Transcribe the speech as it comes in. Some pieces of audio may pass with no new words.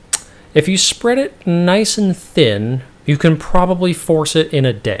If you spread it nice and thin, you can probably force it in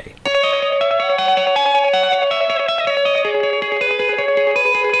a day.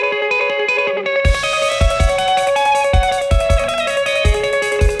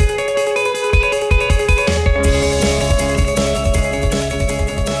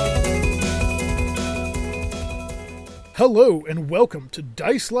 Hello and welcome to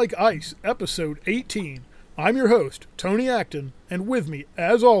Dice Like Ice, episode 18. I'm your host, Tony Acton, and with me,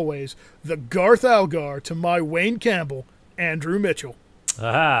 as always, the Garth Algar to my Wayne Campbell, Andrew Mitchell.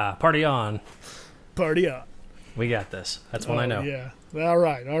 Aha, party on. Party on. We got this. That's one I know. Yeah. All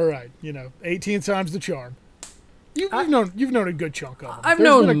right. 18 times the charm. You've known a good chunk of them. I've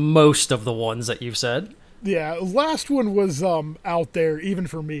known most of the ones that you've said. Yeah, last one was out there, even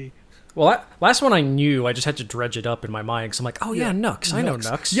for me. Well, last one I knew, I just had to dredge it up in my mind, because I'm like, oh yeah, Nux. I know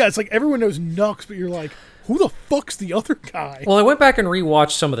Nux. Yeah, it's like everyone knows Nux, but you're like, who the fuck's the other guy? Well, I went back and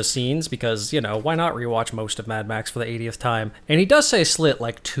rewatched some of the scenes, because, why not rewatch most of Mad Max for the 80th time? And he does say slit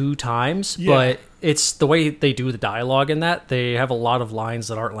like 2 times, but it's the way they do the dialogue in that. They have a lot of lines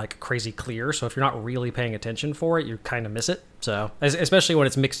that aren't like crazy clear, so if you're not really paying attention for it, you kind of miss it. So, especially when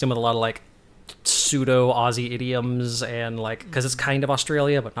it's mixed in with a lot of like pseudo Aussie idioms and like, because it's kind of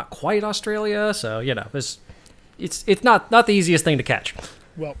Australia but not quite Australia, so it's not the easiest thing to catch.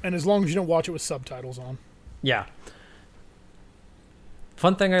 Well, and as long as you don't watch it with subtitles on. Yeah.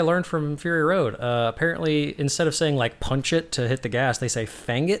 Fun thing I learned from Fury Road, apparently instead of saying like punch it to hit the gas, they say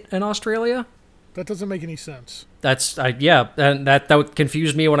fang it in Australia. That doesn't make any sense. And that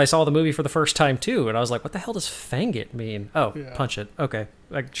confused me when I saw the movie for the first time too, and I was like, what the hell does fang it mean? Oh, yeah. Punch it. Okay,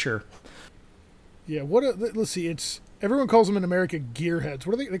 sure. Yeah, let's see, everyone calls them in America gearheads.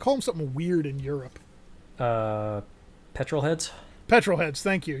 What are they call them something weird in Europe. Petrol heads? Petrol heads,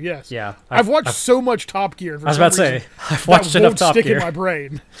 thank you, yes. Yeah. I've watched so much Top Gear. I was about to say, I've watched enough Top Gear. That won't stick in my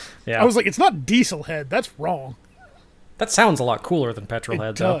brain. Yeah. I was like, it's not diesel head, that's wrong. That sounds a lot cooler than petrol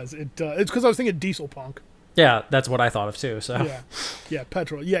head, though. It does. It's because I was thinking diesel punk. Yeah, that's what I thought of too, so. Yeah,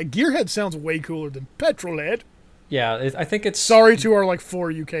 petrol. Yeah, gearhead sounds way cooler than petrol head. Yeah, I think it's... Sorry to our,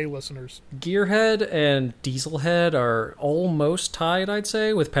 4 UK listeners. Gearhead and Dieselhead are almost tied, I'd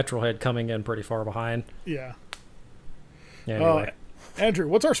say, with Petrolhead coming in pretty far behind. Yeah. Anyway. Andrew,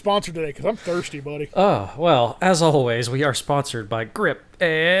 what's our sponsor today? Because I'm thirsty, buddy. Oh, well, as always, we are sponsored by Grip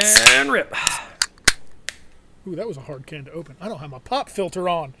and Rip. Ooh, that was a hard can to open. I don't have my pop filter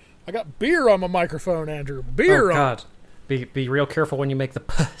on. I got beer on my microphone, Andrew. Beer on. Oh, God. Be real careful when you make the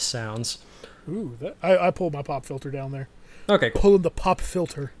p sounds. Ooh, I pulled my pop filter down there. Okay, cool. Pulling the pop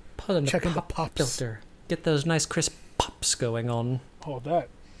filter. Checking the pop filter. Get those nice crisp pops going on. Oh, that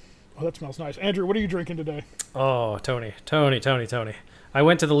smells nice. Andrew, what are you drinking today? Oh, Tony. I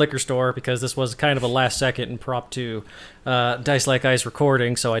went to the liquor store because this was kind of a last second and prop to Dice Like Ice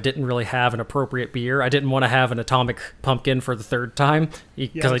recording, so I didn't really have an appropriate beer. I didn't want to have an Atomic Pumpkin for the 3rd time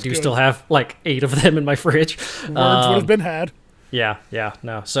because I do still have 8 of them in my fridge. Words would have been had. Yeah,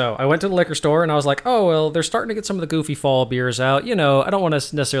 no. So I went to the liquor store and I was like, oh, well, they're starting to get some of the goofy fall beers out. I don't want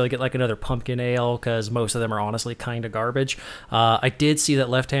to necessarily get another pumpkin ale because most of them are honestly kind of garbage. I did see that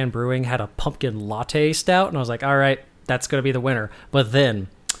Left Hand Brewing had a pumpkin latte stout, and I was like, all right, that's going to be the winner. But then,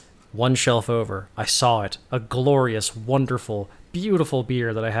 one shelf over, I saw it. A glorious, wonderful, beautiful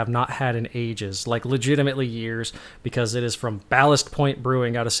beer that I have not had in ages, legitimately years, because it is from Ballast Point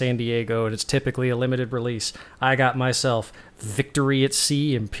Brewing out of San Diego, and it's typically a limited release. I got myself Victory at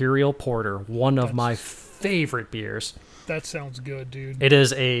Sea Imperial Porter, one of my favorite beers. That sounds good, dude. It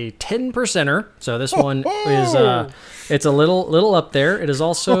is a 10%er, so this one is it's a little up there. It is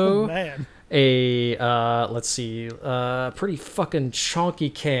also a pretty fucking chunky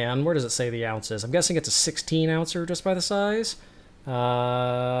can. Where does it say the ounces? I'm guessing it's a 16 ouncer just by the size.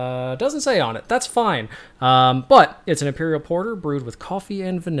 Doesn't say on it. That's fine. But it's an Imperial Porter brewed with coffee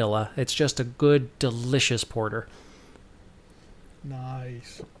and vanilla. It's just a good, delicious porter.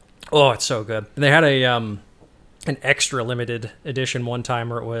 Nice. Oh, it's so good. They had an extra limited edition one time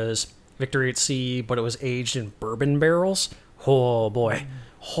where it was Victory at Sea, but it was aged in bourbon barrels. Oh boy.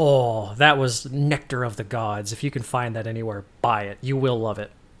 Oh, that was nectar of the gods. If you can find that anywhere, buy it. You will love it.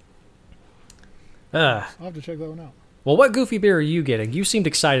 I'll have to check that one out. Well, what goofy beer are you getting? You seemed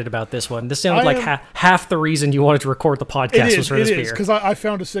excited about this one. This sounded like half the reason you wanted to record the podcast was for this beer. It is, because I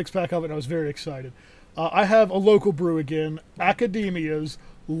found a 6-pack of it and I was very excited. I have a local brew again, Academia's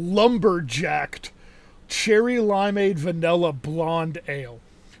Lumberjacked Cherry Limeade Vanilla Blonde Ale.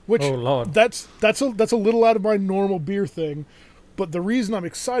 Which, oh, Lord. That's a little out of my normal beer thing, but the reason I'm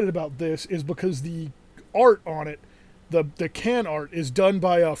excited about this is because the art on it, the can art, is done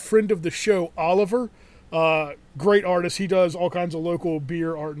by a friend of the show, Oliver, Great artist. He does all kinds of local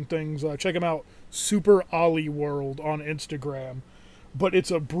beer art and things. Check him out, Super Ollie World on Instagram. But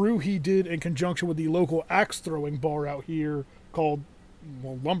it's a brew he did in conjunction with the local axe throwing bar out here called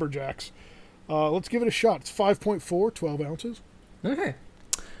Lumberjacks. Let's give it a shot. It's 5.4, 12 ounces. Okay.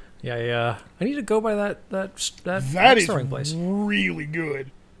 Yeah. I need to go by that That axe is throwing place. really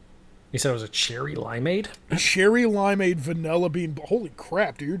good. You said it was a cherry limeade? Cherry limeade vanilla bean. Holy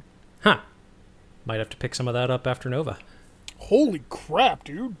crap, dude. Huh. Might have to pick some of that up after Nova. Holy crap,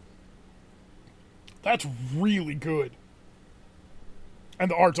 dude. That's really good. And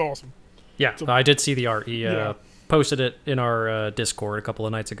the art's awesome. Yeah, I did see the art. He Yeah. posted it in our Discord a couple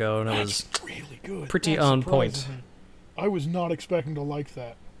of nights ago, and it was Really good. pretty That on surprises point. me. I was not expecting to like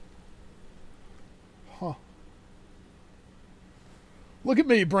that. Huh. Look at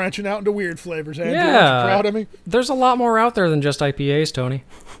me branching out into weird flavors, Andrew. Aren't Yeah. you proud of me? There's a lot more out there than just IPAs, Tony.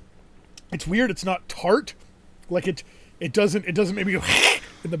 It's weird. It's not tart. Like it doesn't make me go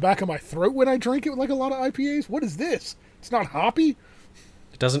in the back of my throat when I drink it like a lot of IPAs. What is this? It's not hoppy.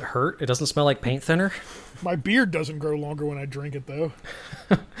 It doesn't hurt. It doesn't smell like paint thinner. My beard doesn't grow longer when I drink it, though.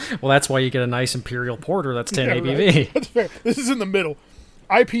 Well, that's why you get a nice imperial porter that's 10 Yeah, ABV. right. That's fair. This is in the middle.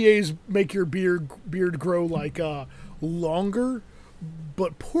 IPAs make your beard grow like longer,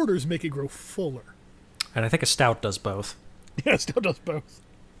 but porters make it grow fuller. And I think a stout does both. Yeah, it still does both,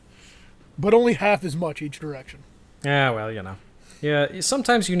 but only half as much each direction. Yeah, well, you know. Yeah,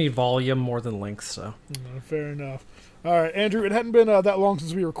 sometimes you need volume more than length, so. Fair enough. All right, Andrew, it hadn't been that long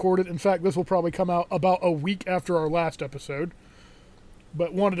since we recorded. In fact, this will probably come out about a week after our last episode.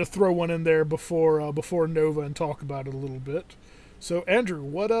 But wanted to throw one in there before Nova and talk about it a little bit. So, Andrew,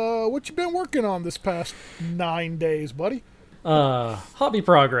 what you been working on this past 9 days, buddy? Hobby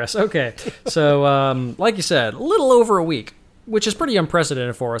progress. Okay. So, like you said, a little over a week, which is pretty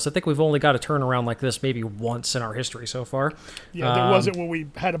unprecedented for us. I think we've only got a turnaround like this maybe once in our history so far. Yeah, there wasn't when we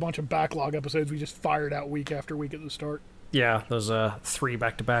had a bunch of backlog episodes we just fired out week after week at the start. Yeah, those 3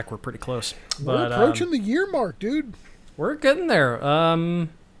 back-to-back were pretty close. We're But approaching the year mark, dude. we're getting there.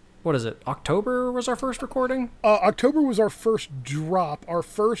 What is it? October was our first recording? October was our first drop. Our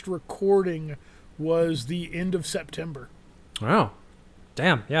first recording was the end of September. Wow.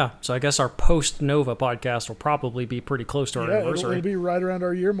 Damn, yeah. So I guess our post-Nova podcast will probably be pretty close to our Yeah, it'll anniversary. be right around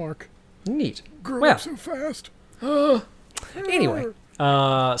our year mark. Neat. Grew Well, up so fast. anyway,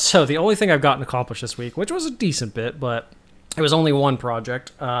 so the only thing I've gotten accomplished this week, which was a decent bit, but it was only one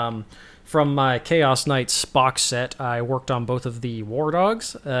project. From my Chaos Knights box set, I worked on both of the War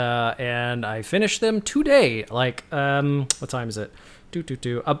Dogs, and I finished them today. Like, what time is it?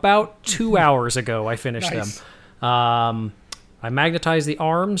 About 2 hours ago, I finished Nice. them. I magnetized the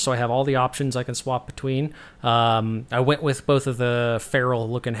arms, so I have all the options I can swap between. I went with both of the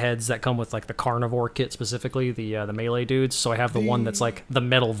feral-looking heads that come with like the carnivore kit, specifically the melee dudes. So I have the one that's like the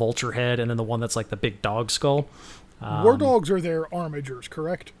metal vulture head, and then the one that's like the big dog skull. War dogs are their armigers,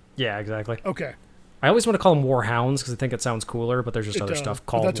 correct? Yeah, exactly. Okay. I always want to call them warhounds because I think it sounds cooler, but there's just It other does, stuff but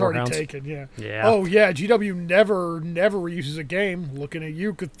called that's already warhounds. taken, yeah. Yeah. Oh, yeah, GW never reuses a game. Looking at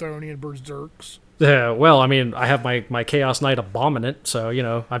you, Chthonian Berserks. Yeah, well, I mean, I have my Chaos Knight Abominant, so, you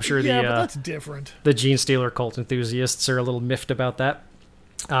know, I'm sure Yeah, but that's different. the Gene Stealer cult enthusiasts are a little miffed about that.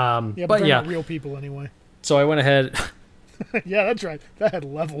 Yeah, but but they're yeah, not real people anyway. so I went ahead. Yeah, that's right. That had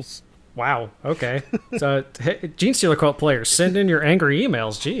levels. Wow, okay. So, hey, Gene Stealer cult players, send in your angry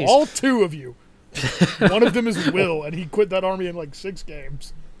emails, jeez. All 2 of you. One of them is Will, and he quit that army in like 6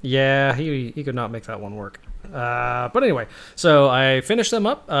 games. Yeah, he could not make that one work. But anyway, so I finished them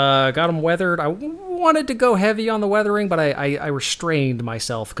up, got them weathered. I wanted to go heavy on the weathering, but I restrained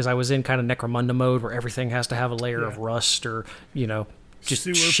myself because I was in kind of Necromunda mode where everything has to have a layer of rust or, you know, just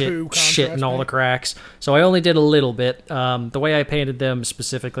Sewer poo shit in all the contrasting. cracks. So I only did a little bit. The way I painted them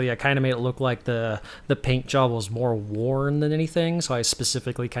specifically, I kind of made it look like the paint job was more worn than anything. So I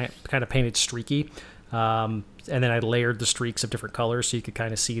specifically kind of painted streaky. And then I layered the streaks of different colors so you could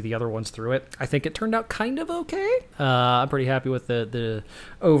kind of see the other ones through it. I think it turned out kind of okay. I'm pretty happy with the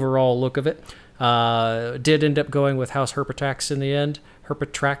overall look of it. Did end up going with House Herpetrax in the end.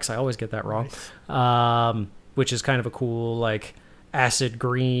 Herpetrax, I always get that wrong. Which is kind of a cool, like, acid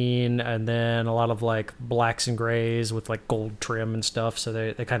green, and then a lot of, like, blacks and grays with, like, gold trim and stuff. So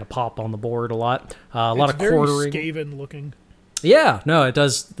they kind of pop on the board a lot. A lot of very quartering. Skaven looking. Yeah, no, it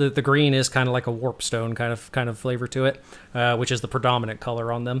does. The green is kind of like a warp stone kind of flavor to it, which is the predominant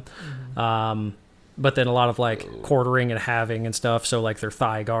color on them. But then a lot of like quartering and halving and stuff. So like their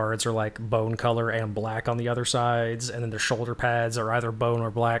thigh guards are like bone color and black on the other sides, and then their shoulder pads are either bone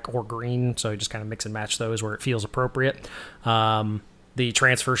or black or green. So you just kind of mix and match those where it feels appropriate. The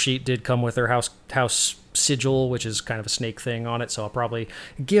transfer sheet did come with their house sigil, which is kind of a snake thing on it. So I'll probably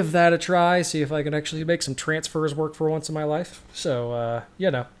give that a try, see if I can actually make some transfers work for once in my life. So,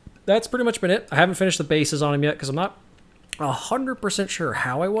 that's pretty much been it. I haven't finished the bases on them yet because I'm not 100% sure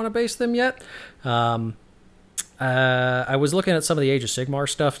how I want to base them yet. I was looking at some of the Age of Sigmar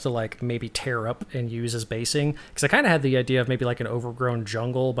stuff to like maybe tear up and use as basing, because I kind of had the idea of maybe like an overgrown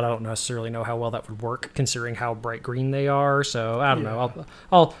jungle, but I don't necessarily know how well that would work considering how bright green they are. So I don't know.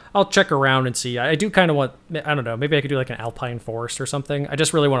 I'll check around and see. I do kind of want, I don't know, maybe I could do like an alpine forest or something. I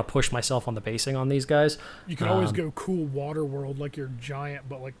just really want to push myself on the basing on these guys. You can always go cool water world like your giant,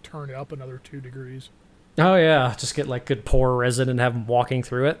 but like turn it up another 2 degrees. Oh yeah, just get like good pour resin and have them walking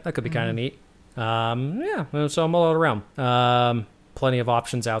through it. That could be kind of neat. So I'm all around. Plenty of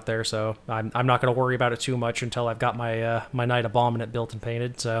options out there, so I'm not going to worry about it too much until I've got my my Knight Abominate built and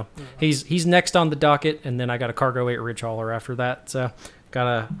painted. So he's next on the docket, and then I got a Cargo 8 Ridge Hauler after that. So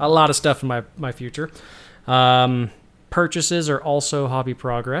got a lot of stuff in my future. Purchases are also hobby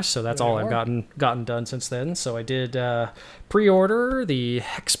progress, so that's all I've gotten done since then. So I did pre-order the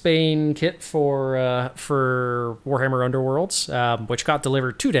Hexbane kit for Warhammer Underworlds, which got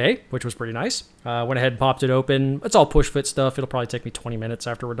delivered today, which was pretty nice. Went ahead and popped it open. It's all push fit stuff. It'll probably take me 20 minutes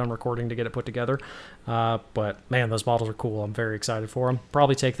after we're done recording to get it put together. But man, those models are cool. I'm very excited for them.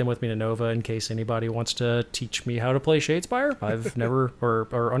 Probably take them with me to Nova in case anybody wants to teach me how to play Shadespire. I've never or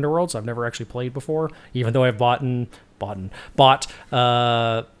Underworlds. I've never actually played before, even though I've bought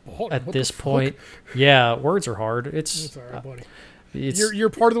at this point. Yeah, words are hard. It's all right, buddy.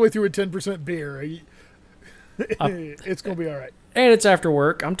 You're part of the way through a 10% beer. It's gonna be all right. And it's after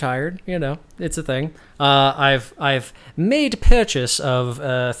work. I'm tired. It's a thing. I've made purchase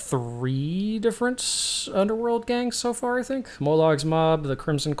of 3 different Underworld gangs so far. I think Molog's Mob, the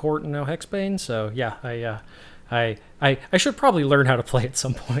Crimson Court, and now Hexbane. So yeah, I should probably learn how to play at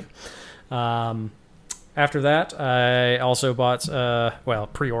some point. After that, I also bought,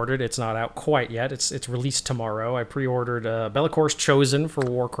 pre-ordered. It's not out quite yet. It's released tomorrow. I pre-ordered Bellacor's Chosen for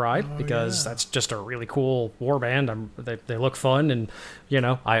Warcry because that's just a really cool warband. They look fun, and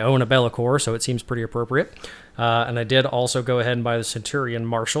I own a Bellacor, so it seems pretty appropriate. And I did also go ahead and buy the Centurion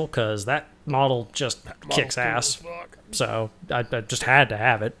Marshal because that model just kicks ass. So I just had to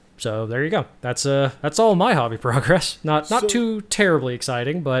have it. So there you go. That's all my hobby progress. Not too terribly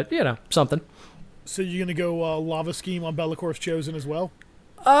exciting, but something. So you're going to go Lava Scheme on Bellacor's Chosen as well?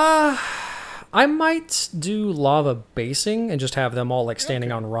 I might do lava basing and just have them all like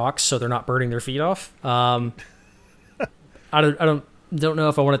standing on rocks so they're not burning their feet off. I don't know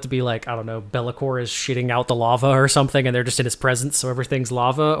if I want it to be like, I don't know, Be'lakor is shitting out the lava or something and they're just in his presence so everything's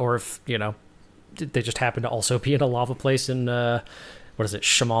lava, or if, they just happen to also be in a lava place in what is it,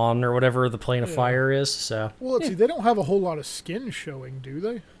 Shaman or whatever the plane of fire is. So well, let's see, they don't have a whole lot of skin showing, do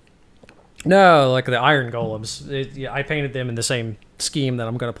they? No, like the Iron Golems. I painted them in the same scheme that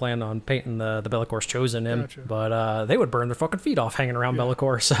I'm going to plan on painting the Bellacor's Chosen in. Gotcha. But they would burn their fucking feet off hanging around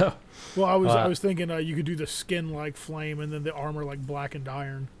Be'lakor. So, well, I was thinking you could do the skin like flame and then the armor like blackened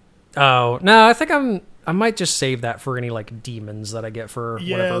iron. Oh no, I think I might just save that for any like demons that I get for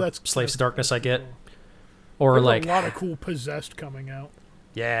whatever Slaves to Darkness I get, or there's like a lot of cool possessed coming out.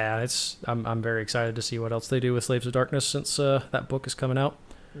 Yeah, I'm very excited to see what else they do with Slaves of Darkness since that book is coming out.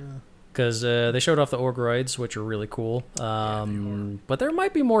 Yeah. Because they showed off the Orgroids, which are really cool. But there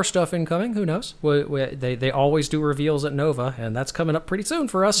might be more stuff incoming. Who knows? They always do reveals at Nova, and that's coming up pretty soon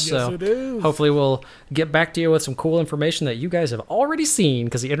for us. Yes, so it is. Hopefully we'll get back to you with some cool information that you guys have already seen,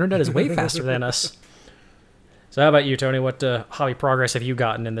 because the internet is way faster than us. So how about you, Tony? What hobby progress have you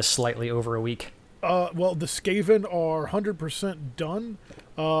gotten in this slightly over a week? Well, the Skaven are 100% done.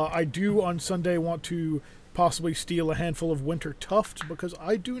 I do on Sunday want to possibly steal a handful of Winter Tufts because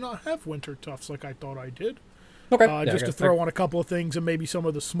I do not have Winter Tufts like I thought I did. Okay. Just to throw on a couple of things and maybe some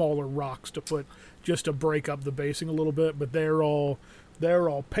of the smaller rocks to put just to break up the basing a little bit. But they're all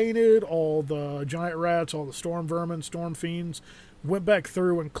painted. All the giant rats, all the storm vermin, storm fiends. Went back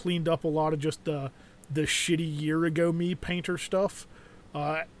through and cleaned up a lot of just the shitty year ago me painter stuff.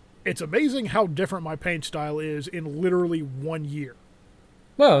 It's amazing how different my paint style is in literally 1 year.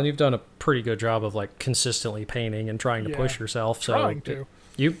 Well, and you've done a pretty good job of like consistently painting and trying to push yourself. So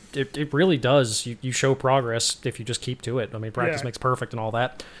it really does. You show progress if you just keep to it. I mean, practice makes perfect and all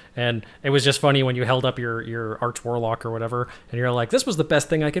that. And it was just funny when you held up your Arch Warlock or whatever, and you're like, "This was the best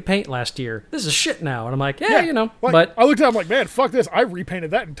thing I could paint last year. This is shit now." And I'm like, but I looked at it, I'm like, man, fuck this. I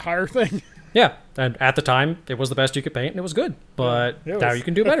repainted that entire thing. Yeah, and at the time, it was the best you could paint, and it was good. But now you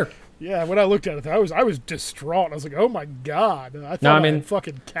can do better. Yeah, when I looked at it, I was distraught. I was like, "Oh my god!" I thought No, I I mean, had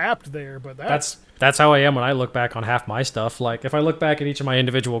fucking capped there, but that's how I am when I look back on half my stuff. Like, if I look back at each of my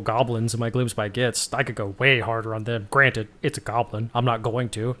individual goblins and my Glimpse by Gits, I could go way harder on them. Granted, it's a goblin. I'm not going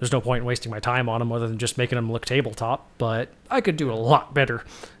to. There's no point in wasting my time on them other than just making them look tabletop. But I could do a lot better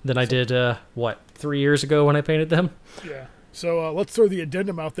than I did, 3 years ago when I painted them? yeah. So let's throw the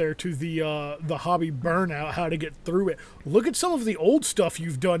addendum out there to the hobby burnout, how to get through it. Look at some of the old stuff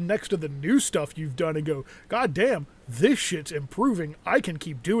you've done next to the new stuff you've done and go, God damn, this shit's improving. I can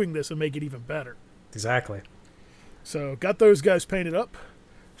keep doing this and make it even better. Exactly. So got those guys painted up.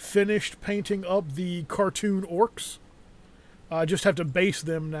 Finished painting up the cartoon orcs. I just have to base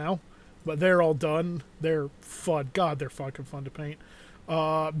them now, but they're all done. They're fun. God, they're fucking fun to paint.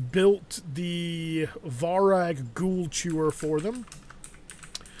 Built the Varag Ghoul Chewer for them.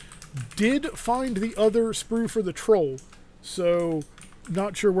 Did find the other sprue for the troll, so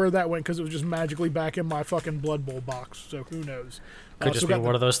not sure where that went because it was just magically back in my fucking Blood Bowl box, so who knows. Could just be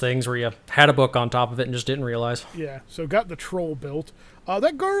one of those things where you had a book on top of it and just didn't realize. Yeah, so got the troll built.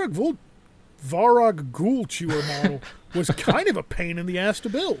 That Varag Ghoul Chewer model was kind of a pain in the ass to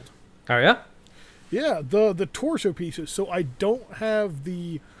build. Oh, yeah? Yeah, the torso pieces. So I don't have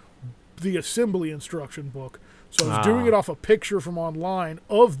the assembly instruction book. So I was doing it off a picture from online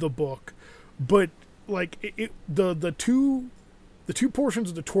of the book, but like the two portions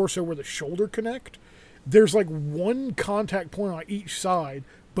of the torso where the shoulder connect, there's like one contact point on each side,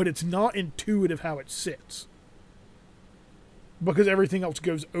 but it's not intuitive how it sits. Because everything else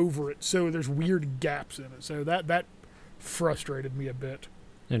goes over it, so there's weird gaps in it. So that frustrated me a bit.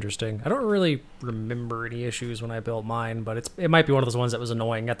 Interesting. I don't really remember any issues when I built mine, but it might be one of those ones that was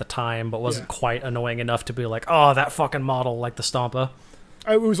annoying at the time, but wasn't quite annoying enough to be like, oh, that fucking model, like the Stompa.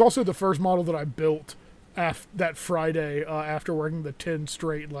 It was also the first model that I built that Friday after working the 10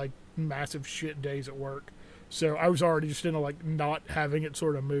 straight, like, massive shit days at work. So I was already just in a, like, not having it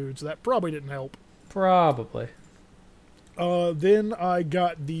sort of mood, so that probably didn't help. Probably. Then I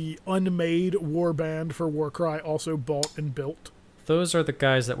got the unmade warband for Warcry, also bought and built. Those are the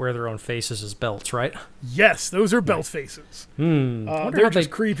guys that wear their own faces as belts, right? Yes, those are belt faces. They're just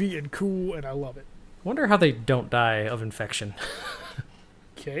creepy and cool, and I love it. Wonder how they don't die of infection.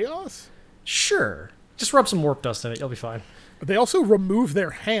 Chaos? Sure. Just rub some warp dust in it, you'll be fine. They also remove their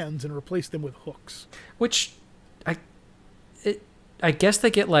hands and replace them with hooks. Which, I guess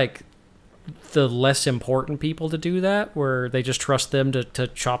they get, like, the less important people to do that, where they just trust them to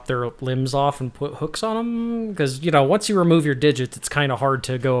chop their limbs off and put hooks on them. Because, once you remove your digits, it's kind of hard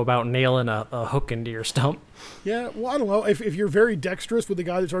to go about nailing a hook into your stump. Yeah, well, I don't know. If you're very dexterous with a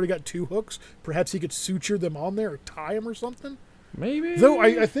guy that's already got 2 hooks, perhaps he could suture them on there or tie them or something. Maybe. Though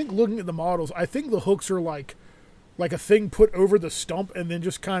I think looking at the models, I think the hooks are like a thing put over the stump and then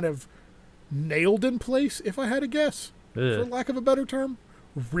just kind of nailed in place, if I had to guess. Ugh. For lack of a better term.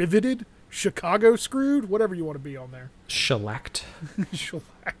 Riveted. Chicago screwed, whatever you want to be on there. Shellacked.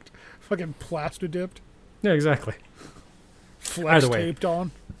 Shellacked. Fucking plaster dipped. Yeah, exactly. Flex taped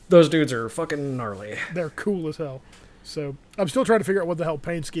on. Those dudes are fucking gnarly. They're cool as hell. So I'm still trying to figure out what the hell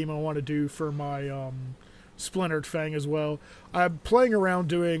paint scheme I want to do for my Splintered Fang as well. I'm playing around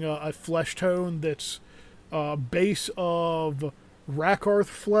doing a flesh tone that's base of Rakarth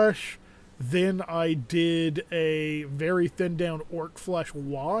flesh. Then I did a very thin down orc flesh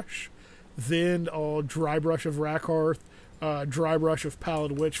wash. Then a dry brush of Rakarth, dry brush of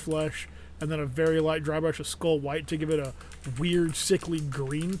Pallid Witch flesh, and then a very light dry brush of Skull White to give it a weird, sickly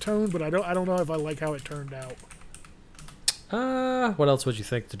green tone. But I don't know if I like how it turned out. What else would you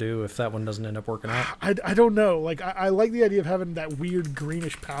think to do if that one doesn't end up working out? I don't know. Like I like the idea of having that weird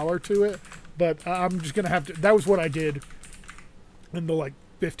greenish pallor to it, but I'm just gonna have to. That was what I did in the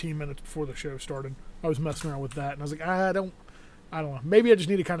 15 minutes before the show started. I was messing around with that, and I was like, I don't know. Maybe I just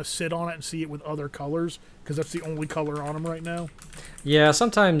need to kind of sit on it and see it with other colors, because that's the only color on them right now. Yeah,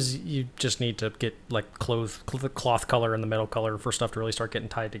 sometimes you just need to get the cloth color and the metal color for stuff to really start getting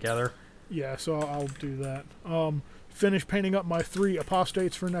tied together. Yeah, so I'll do that. Finish painting up my 3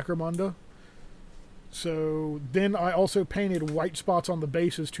 apostates for Necromunda. So then I also painted white spots on the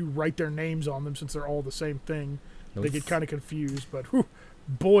bases to write their names on them, since they're all the same thing. Oof. They get kind of confused, but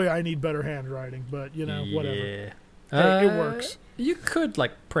boy, I need better handwriting. But whatever. Yeah. Hey, it works. You could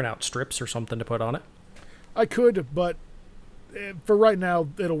print out strips or something to put on it. I could, but for right now,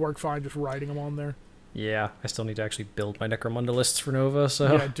 it'll work fine just writing them on there. Yeah, I still need to actually build my Necromunda lists for Nova,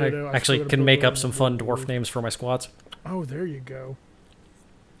 so yeah, I actually can make up some fun dwarf names for my squads. Oh, there you go.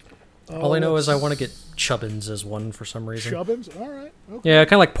 All I know is I want to get Chubbins as one for some reason. Chubbins? All right. Okay. Yeah,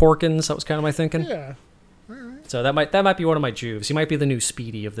 kind of like Porkins. That was kind of my thinking. Yeah. All right. So that might be one of my juves. He might be the new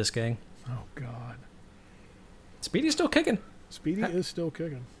Speedy of this gang. Oh, God. Speedy's still kicking. Speedy is still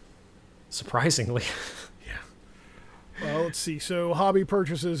kicking. Surprisingly. Well, let's see. So hobby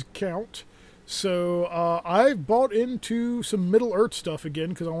purchases count. So I've bought into some Middle-earth stuff again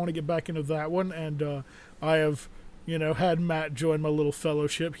because I want to get back into that one. And I have, had Matt join my little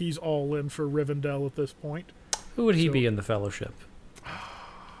fellowship. He's all in for Rivendell at this point. Who would he be in the fellowship?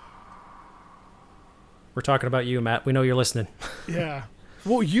 We're talking about you, Matt. We know you're listening. Yeah.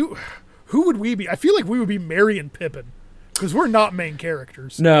 Well, who would we be? I feel like we would be Merry and Pippin. Because we're not main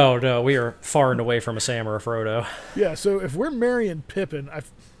characters. No, we are far and away from a Sam or a Frodo. Yeah, so if we're Merry and Pippin,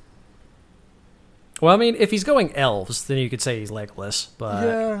 well, I mean, if he's going elves, then you could say he's Legolas, but...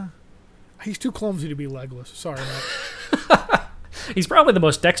 Yeah. He's too clumsy to be Legolas. Sorry, Matt. He's probably the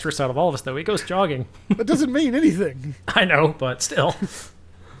most dexterous out of all of us, though. He goes jogging. That doesn't mean anything. I know, but still.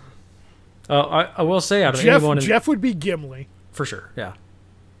 I will say, out of anyone... Jeff would be Gimli. For sure, yeah.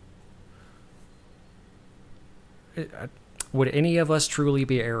 Would any of us truly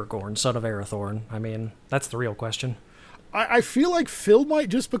be Aragorn, son of Arathorn? I mean, that's the real question. I feel like Phil might,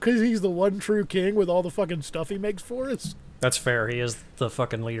 just because he's the one true king with all the fucking stuff he makes for us. That's fair. He is the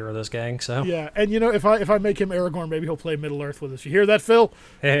fucking leader of this gang, so... Yeah, and if I make him Aragorn, maybe he'll play Middle-earth with us. You hear that, Phil?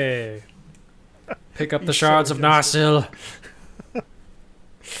 Hey. Pick up the shards of Narsil.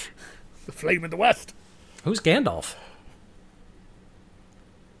 The flame in the west. Who's Gandalf?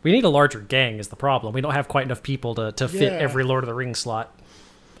 We need a larger gang is the problem. We don't have quite enough people to fit every Lord of the Rings slot.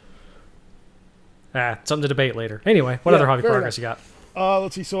 Something to debate later. Anyway, what other hobby progress you got?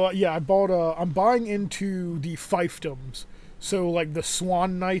 Let's see. So, I bought... I'm buying into the fiefdoms. So, like, the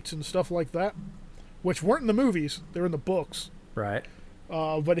Swan Knights and stuff like that. Which weren't in the movies. They're in the books. Right.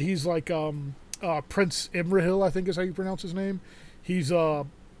 But he's like... Prince Imrahil, I think is how you pronounce his name. He's,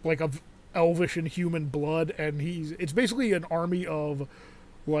 like, of elvish and human blood. And it's basically an army of...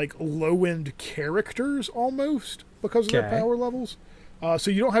 like low-end characters almost because of their power levels. So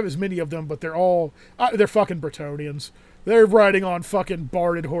you don't have as many of them, but they're all they're fucking Bretonnians. They're riding on fucking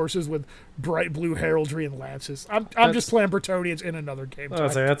barded horses with bright blue heraldry and lances. I'm just playing Bretonnians in another game.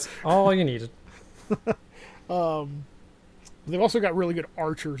 That's all you needed. They've also got really good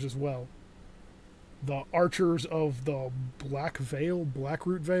archers as well. The archers of the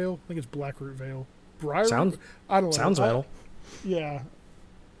Blackroot Vale. I think it's Blackroot Vale. Sounds metal. Yeah.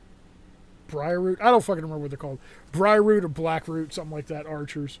 Briarroot. I don't fucking remember what they're called. Briarroot or Blackroot, something like that.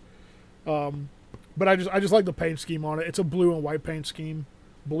 Archers. But I just like the paint scheme on it. It's a blue and white paint scheme.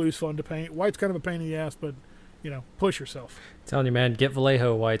 Blue's fun to paint. White's kind of a pain in the ass, but push yourself. I'm telling you, man, get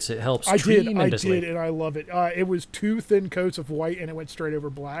Vallejo whites. It helps. I did, tremendously. and I love it. It was 2 thin coats of white, and it went straight over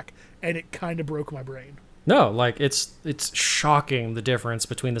black, and it kind of broke my brain. No, like it's shocking the difference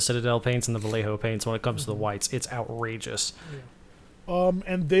between the Citadel paints and the Vallejo paints when it comes to the whites. It's outrageous. Yeah.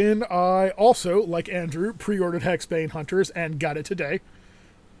 And then I also, like Andrew, pre-ordered Hexbane Hunters and got it today.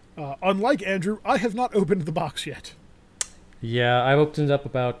 Unlike Andrew, I have not opened the box yet. Yeah, I opened it up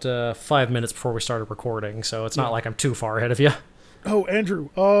about 5 minutes before we started recording, so it's not like I'm too far ahead of you. Oh, Andrew,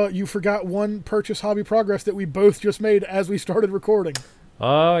 you forgot one purchase hobby progress that we both just made as we started recording.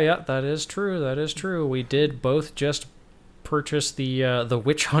 Oh, yeah, that is true. That is true. We did both just purchase the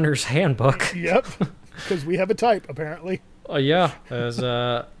Witch Hunter's Handbook. Yep, because we have a type, apparently. Yeah, as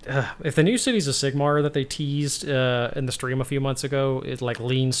if the new Cities of Sigmar that they teased in the stream a few months ago, it like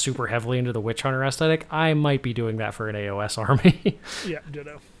leans super heavily into the Witch Hunter aesthetic, I might be doing that for an AOS army. Yeah,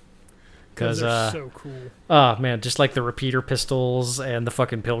 ditto. Because they're so cool. Oh man, just like the repeater pistols and the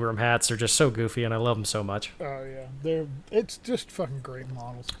fucking pilgrim hats are just so goofy, and I love them so much. Oh yeah, it's just fucking great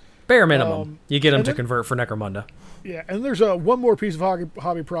models. Bare minimum, you get them to convert for Necromunda. Yeah, and there's one more piece of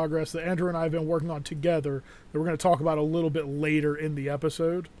hobby progress that Andrew and I have been working on together that we're going to talk about a little bit later in the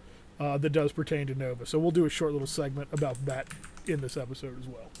episode that does pertain to Nova. So we'll do a short little segment about that in this episode as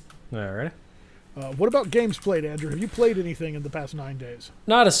well. All right. What about games played, Andrew? Have you played anything in the past 9 days?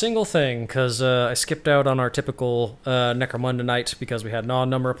 Not a single thing, because I skipped out on our typical Necromunda night because we had an odd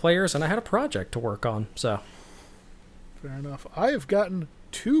number of players, and I had a project to work on, so. Fair enough. I have gotten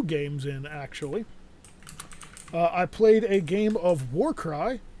 2 games in, actually. I played a game of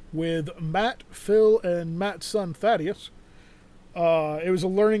Warcry with Matt, Phil, and Matt's son, Thaddeus. It was a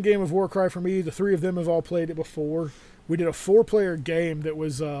learning game of Warcry for me. The 3 of them have all played it before. We did a 4-player game that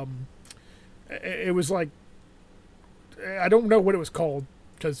was... it was like... I don't know what it was called,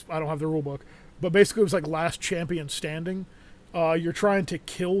 because I don't have the rulebook. But basically it was like Last Champion Standing. You're trying to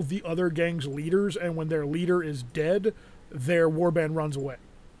kill the other gang's leaders, and when their leader is dead, their warband runs away.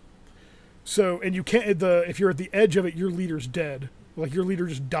 So, and you can't, if you're at the edge of it, your leader's dead. Like, your leader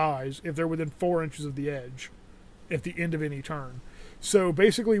just dies if they're within 4 inches of the edge. at the end of any turn. So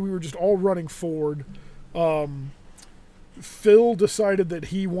basically, we were just all running forward. Phil decided that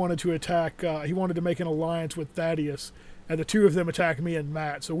he wanted to attack. He wanted to make an alliance with Thaddeus, and the two of them attacked me and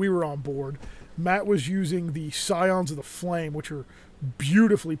Matt. So we were on board. Matt was using the Scions of the Flame, which are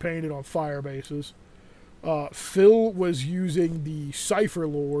beautifully painted on fire bases. Phil was using the Cypher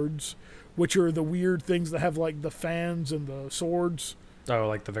Lords, which are the weird things that have like the fans and the swords. Oh,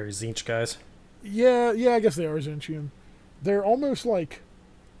 like the very Zinch guys? Yeah, I guess they are Zinchian. They're almost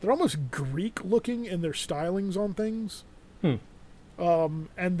Greek looking in their stylings on things.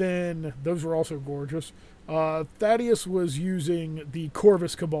 And then those were also gorgeous. Thaddeus was using the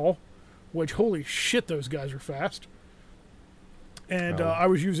Corvus Cabal, which, holy shit, those guys are fast. And I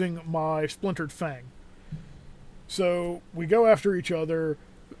was using my Splintered Fang. So we go after each other.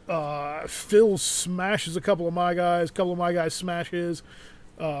 Phil smashes a couple of my guys smash his.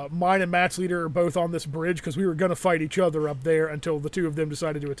 Mine and Matt's leader are both on this bridge because we were going to fight each other up there until the two of them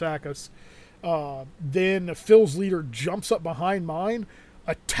decided to attack us. Then Phil's leader jumps up behind mine,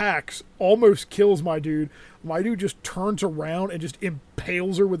 attacks, almost kills my dude. My dude just turns around and just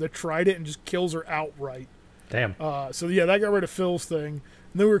impales her with a trident and just kills her outright. Damn. So yeah, that got rid of Phil's thing.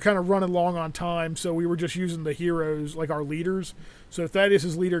 And then we were kind of running long on time, so we were just using the heroes, like our leaders. So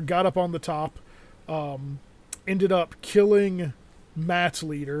Thaddeus' leader got up on the top, ended up killing Matt's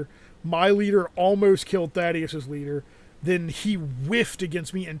leader. My leader almost killed Thaddeus' leader. Then he whiffed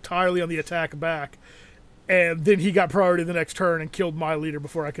against me entirely on the attack back. And then he got priority the next turn and killed my leader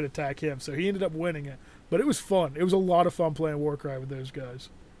before I could attack him. So he ended up winning it. But it was fun. It was a lot of fun playing Warcry with those guys.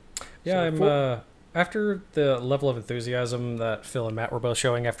 Yeah, so after the level of enthusiasm that Phil and Matt were both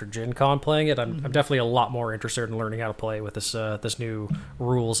showing after Gen Con playing it, I'm definitely a lot more interested in learning how to play with this new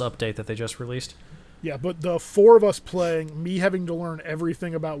rules update that they just released. Yeah, but the four of us playing, me having to learn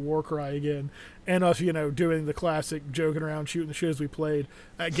everything about Warcry again, and us, doing the classic joking around, shooting the shit as we played,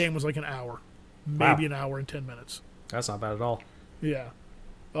 that game was like an hour. Maybe an hour and 10 minutes. That's not bad at all. Yeah.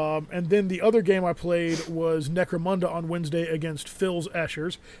 And then the other game I played was Necromunda on Wednesday against Phil's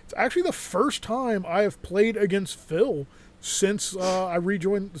Eschers. It's actually the first time I have played against Phil since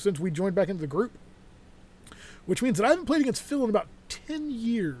since we joined back into the group. Which means that I haven't played against Phil in about 10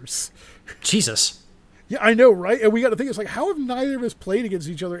 years. Jesus. Yeah, I know, right? And we got to think, it's like, how have neither of us played against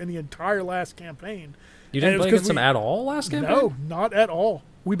each other in the entire last campaign? You didn't play against him at all last campaign? No, not at all.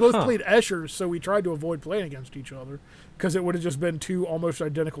 We both played Eschers, so we tried to avoid playing against each other, because it would have just been two almost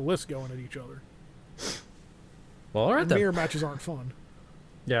identical lists going at each other. Well, all right, then. Mirror matches aren't fun.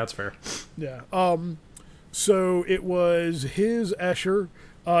 Yeah, that's fair. Yeah. So it was his Escher,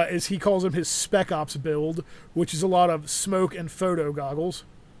 as he calls him, his Spec Ops build, which is a lot of smoke and photo goggles,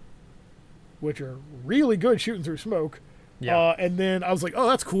 which are really good shooting through smoke. Yeah. And then I was like, oh,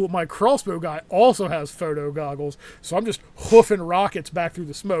 that's cool. My crossbow guy also has photo goggles, so I'm just hoofing rockets back through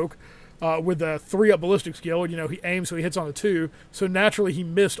the smoke with a 3-up ballistic skill. He aims so he hits on a 2, so naturally he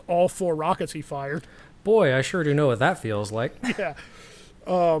missed all 4 rockets he fired. Boy, I sure do know what that feels like. Yeah.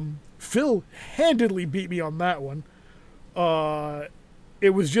 Phil handedly beat me on that one. It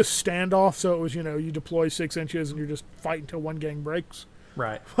was just standoff, so it was, you deploy 6 inches and you're just fighting until one gang breaks.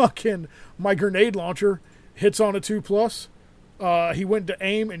 Right. Fucking my grenade launcher hits on a 2+. He went to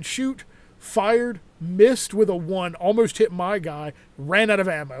aim and shoot, fired, missed with a 1, almost hit my guy, ran out of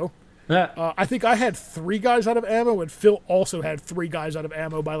ammo. I think I had 3 guys out of ammo, and Phil also had 3 guys out of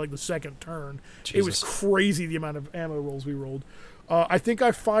ammo by like the second turn. Jesus. It was crazy the amount of ammo rolls we rolled. I think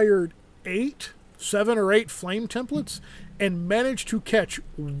I fired 7 or 8 flame templates and managed to catch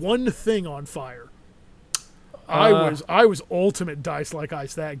 1 thing on fire. I was ultimate dice like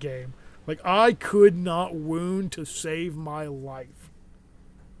ice that game. Like, I could not wound to save my life.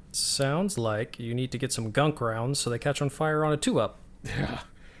 Sounds like you need to get some gunk rounds so they catch on fire on a 2-up. Yeah.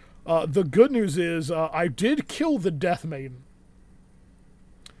 The good news is I did kill the Death Maiden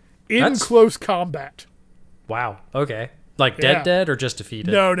in close combat. Wow. Okay. Like dead or just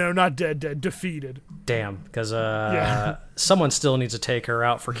defeated? No, not dead. Defeated. Damn. Because someone still needs to take her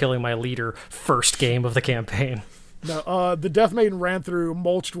out for killing my leader first game of the campaign. No, the Death Maiden ran through,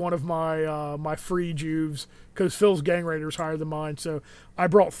 mulched one of my my free juves, because Phil's gang raider is higher than mine, so I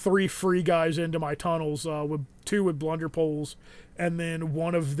brought 3 free guys into my tunnels, with 2 with blunder poles, and then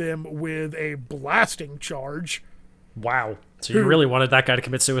one of them with a blasting charge. Wow. So you really wanted that guy to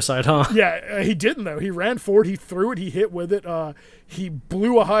commit suicide, huh? Yeah, he didn't, though. He ran forward, he threw it, he hit with it, he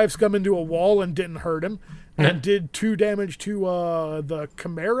blew a hive scum into a wall and didn't hurt him, and did 2 damage to the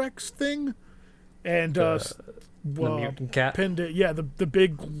Chimerex thing, and the mutant cat? Pinned it. Yeah, the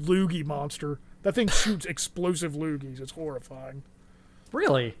big loogie monster. That thing shoots explosive loogies. It's horrifying.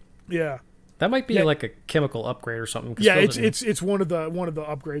 Really? Yeah. That might be Yeah. like a chemical upgrade or something. 'Cause Yeah, Phil it's one of the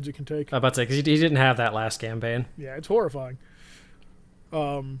upgrades it can take. I'm about to say, because he didn't have that last campaign. Yeah, it's horrifying.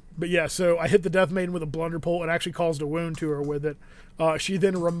 But yeah, so I hit the Death Maiden with a blunderbolt and actually caused a wound to her with it. She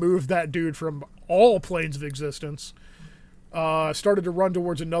then removed that dude from all planes of existence. Started to run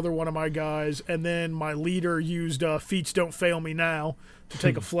towards another one of my guys, and then my leader used Feats Don't Fail Me Now to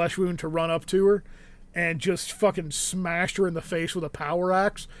take a flesh wound to run up to her, and just fucking smashed her in the face with a power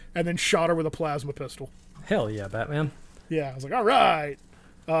axe, and then shot her with a plasma pistol. Hell yeah, Batman. Yeah, I was like, all right.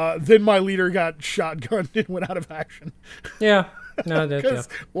 Then my leader got shotgunned and went out of action. Yeah. No, yeah. Because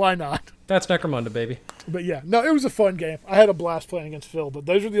why not? That's Necromunda, baby. But yeah, no, it was a fun game. I had a blast playing against Phil, but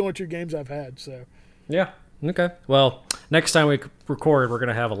those are the only 2 games I've had, so. Yeah. Okay. Well, next time we record, we're going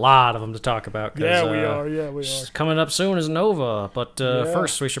to have a lot of them to talk about. Yeah, we are. Yeah, we are. Coming up soon is Nova, but Yeah.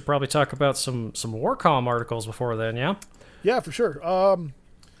 first we should probably talk about some Warcom articles before then, yeah? Yeah, for sure.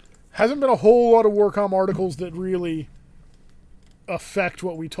 Hasn't been a whole lot of Warcom articles that really affect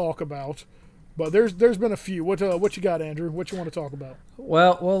what we talk about, but there's been a few. What you got, Andrew? What you want to talk about?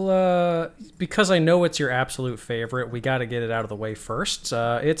 Well, because I know it's your absolute favorite, we got to get it out of the way first.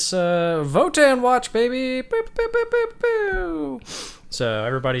 It's Votann Watch, baby! Boop, boop, boop, boop, boop. So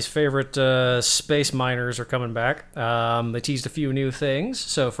everybody's favorite space miners are coming back. They teased a few new things.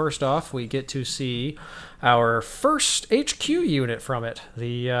 So first off, we get to see our first HQ unit from it,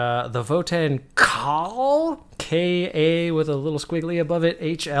 the Votann Khal, K-A with a little squiggly above it,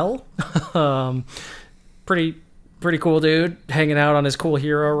 H-L. Pretty cool dude, hanging out on his cool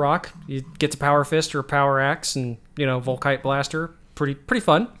hero rock. He gets a power fist or a power axe and, Volkite blaster. Pretty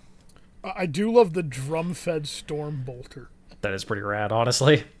fun. I do love the drum-fed Storm Bolter. That is pretty rad,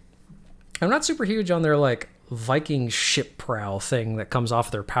 honestly. I'm not super huge on their, Viking ship prow thing that comes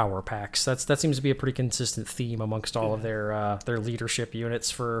off their power packs. That seems to be a pretty consistent theme amongst all of their leadership units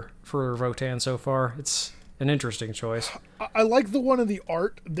for Votann so far. It's an interesting choice. I like the one in the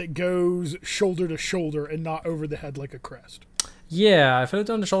art that goes shoulder to shoulder and not over the head like a crest. Yeah, if it had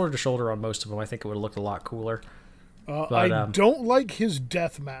done shoulder to shoulder on most of them, I think it would have looked a lot cooler. I don't like his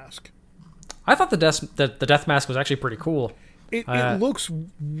death mask. I thought the death mask was actually pretty cool. It looks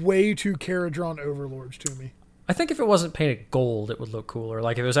way too Caradron Overlords to me. I think if it wasn't painted gold, it would look cooler.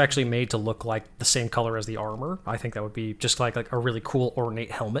 Like, if it was actually made to look like the same color as the armor, I think that would be just like a really cool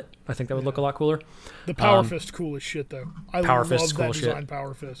ornate helmet. I think that would look a lot cooler. The Power Fist cool as shit, though. I Power love Fist's that cool design, shit.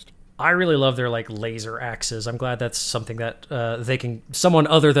 Power Fist. I really love their laser axes. I'm glad that's something that someone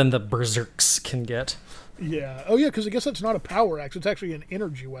other than the Berserks can get. Yeah. Oh, yeah, because I guess that's not a power axe. It's actually an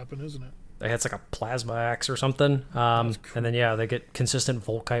energy weapon, isn't it? It's like a plasma axe or something. And then, yeah, they get consistent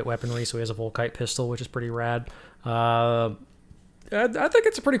Volkite weaponry, so he has a Volkite pistol, which is pretty rad. I think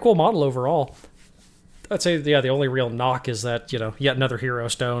it's a pretty cool model overall. I'd say, yeah, the only real knock is that, yet another hero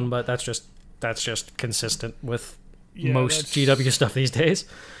stone, but that's just consistent with most GW stuff these days.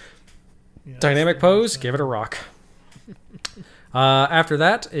 Yeah, Dynamic pose, give it a rock. After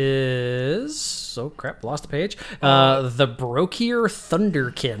that is... Oh, crap, lost a page. The Brokir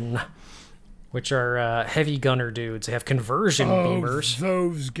Thunderkin, which are heavy gunner dudes. They have conversion beamers.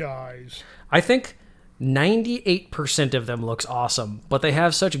 Those guys. I think 98% of them looks awesome, but they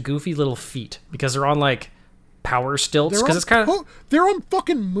have such goofy little feet because they're on power stilts. Because it's kind of they're on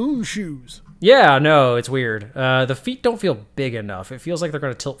fucking moon shoes. Yeah, no, it's weird. The feet don't feel big enough. It feels like they're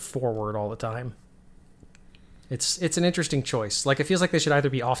going to tilt forward all the time. It's an interesting choice. It feels like they should either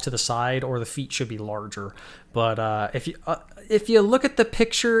be off to the side or the feet should be larger. But if you look at the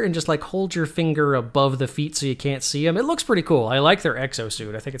picture and just hold your finger above the feet so you can't see them, it looks pretty cool. I like their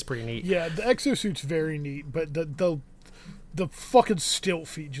exosuit. I think it's pretty neat. Yeah, the exosuit's very neat, but the fucking stilt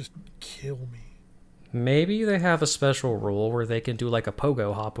feet just kill me. Maybe they have a special rule where they can do a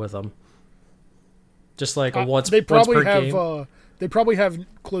pogo hop with them. Just a once per game. They probably have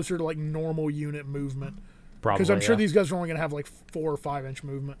closer to normal unit movement. Because I'm sure these guys are only going to have 4 or 5 inch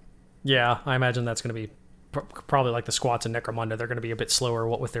movement. Yeah, I imagine that's going to be probably like the squats in Necromunda. They're going to be a bit slower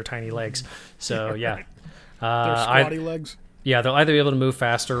with their tiny legs. So, yeah. Their squatty legs. Yeah, they'll either be able to move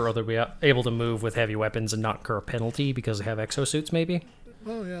faster or they'll be able to move with heavy weapons and not incur a penalty because they have exosuits, maybe.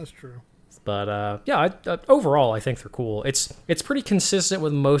 Oh, yeah, that's true. But, overall, I think they're cool. It's pretty consistent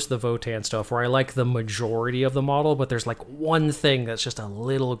with most of the Votann stuff, where I like the majority of the model, but there's, one thing that's just a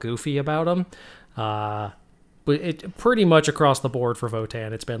little goofy about them. But it pretty much across the board for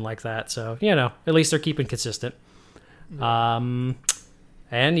Votann, it's been like that. So, at least they're keeping consistent. And,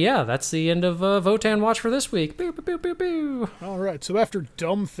 yeah, that's the end of Votann Watch for this week. Boo, boo, boo, boo, boo. All right, so after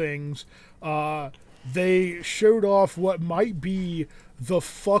dumb things, they showed off what might be the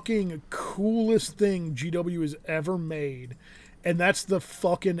fucking coolest thing GW has ever made. and that's the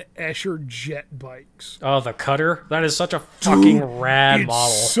fucking Escher jet bikes. Oh, the Cutter? That is such a fucking rad It's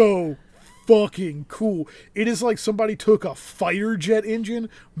model. so fucking cool. It is like somebody took a fighter jet engine,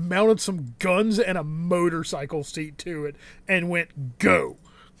 mounted some guns and a motorcycle seat to it, and went go.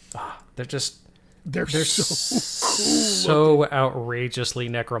 They're just They're so so outrageously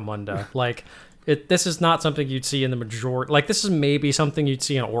Necromunda. Like, this is not something you'd see in the majority. Like, this is maybe something you'd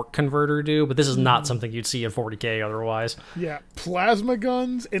see an Orc Converter do, but this is not something you'd see in 40k otherwise. Yeah, plasma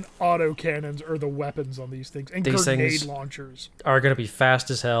guns and autocannons are the weapons on these things, and These grenade things launchers. Are going to be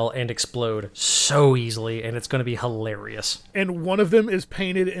fast as hell and explode so easily, and it's going to be hilarious. And one of them is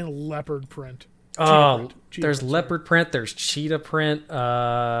painted in leopard print. Oh, Cheetah there's print, sorry. leopard print, there's cheetah print.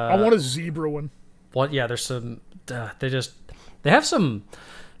 I want a zebra one. What? Yeah, there's some. They have some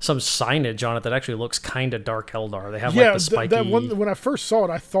signage on it that actually looks kind of Dark Eldar. They have like the spiky. That one. When I first saw it,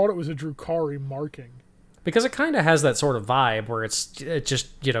 I thought it was a Drukhari marking. Because it kind of has that sort of vibe where it's just,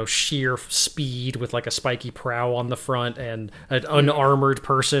 sheer speed with like a spiky prow on the front and an unarmored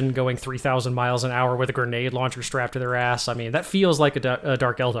person going 3,000 miles an hour with a grenade launcher strapped to their ass. I mean, that feels like a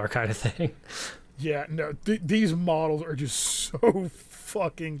Dark Eldar kind of thing. Yeah, no, these models are just so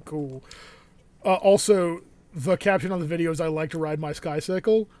fucking cool. Also, the caption on the video is "I like to ride my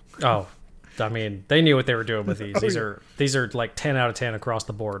Skycycle." Oh, I mean, they knew what they were doing with these. Oh, These are like 10 out of 10 across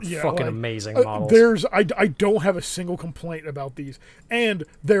the board. Yeah, Fucking like, amazing models. I don't have a single complaint about these, and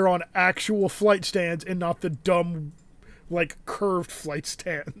they're on actual flight stands and not the dumb, like curved flight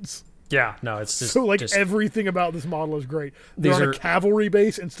stands. Yeah, no, it's just So like just, everything about this model is great. They're These on are- a cavalry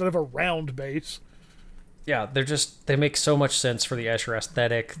base instead of a round base. yeah, they make so much sense for the Escher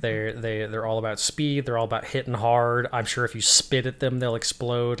aesthetic. They're all about speed. They're all about hitting hard. I'm sure if you spit at them, they'll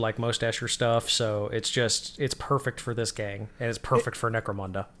explode like most Escher stuff. So it's perfect for this gang, and it's perfect for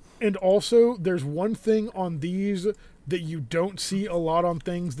Necromunda. And also, there's one thing on these that you don't see a lot on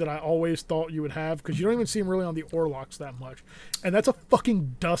things that I always thought you would have, because you don't even see them really on the Orlocks that much. And that's a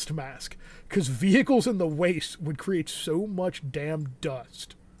fucking dust mask, because vehicles in the waste would create so much damn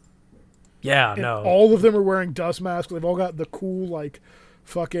dust. Yeah, And no, all of them are wearing dust masks. They've all got the cool, like,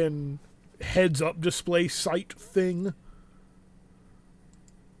 fucking heads-up display sight thing.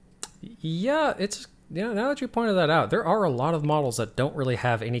 yeah, it's. Yeah, now that you pointed that out, there are a lot of models that don't really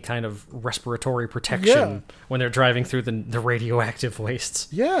have any kind of respiratory protection when they're driving through the radioactive wastes.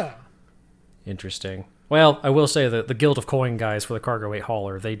 Yeah. Interesting. Well, I will say that the Guild of Coin guys for the Cargo 8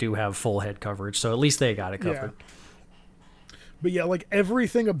 hauler, they do have full head coverage, so at least they got it covered. Yeah. But yeah, like,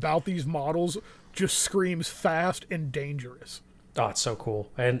 everything about these models just screams fast and dangerous. Oh, it's so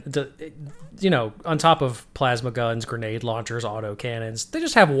cool. And, on top of plasma guns, grenade launchers, auto cannons, they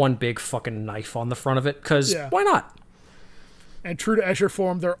just have one big fucking knife on the front of it, because why not? And true to Escher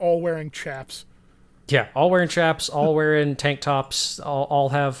form, they're all wearing chaps. Yeah, all wearing chaps, all wearing tank tops, all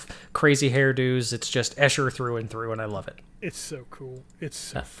have crazy hairdos. It's just Escher through and through, and I love it. It's so cool. It's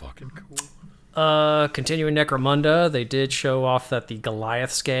so fucking cool. Continuing Necromunda, they did show off that the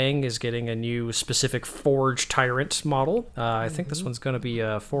Goliath's gang is getting a new specific Forge Tyrant model. I think this one's going to be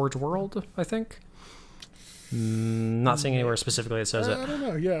a Forge World, I think. Not seeing anywhere specifically it says it. I don't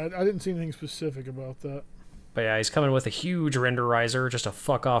know. Yeah, I didn't see anything specific about that. But yeah, he's coming with a huge renderizer, just a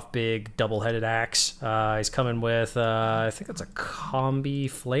fuck-off big double-headed axe. He's coming with, I think it's a combi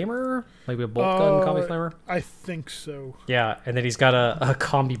flamer? Maybe a bolt gun combi flamer? I think so. Yeah, and then he's got a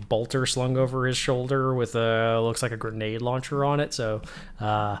combi bolter slung over his shoulder with looks like a grenade launcher on it. So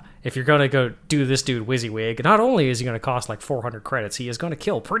if you're going to go do this dude WYSIWYG, not only is he going to cost like 400 credits, he is going to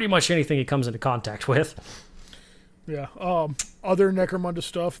kill pretty much anything he comes into contact with. Yeah. Other Necromunda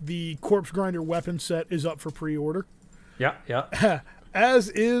stuff, the Corpse Grinder weapon set is up for pre-order. Yeah. As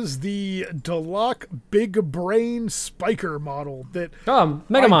is the Dalak Big Brain Spiker model that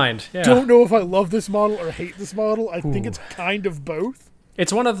Megamind. Yeah. don't know if I love this model or hate this model. I think it's kind of both.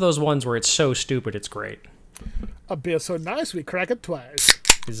 It's one of those ones where it's so stupid it's great. A beer so nice we crack it twice.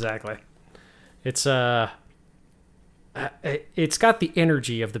 Exactly. It's got the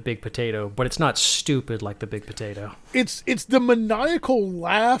energy of the big potato, but it's not stupid like the big potato. It's the maniacal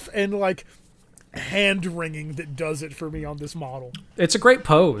laugh and like hand wringing that does it for me on this model. It's a great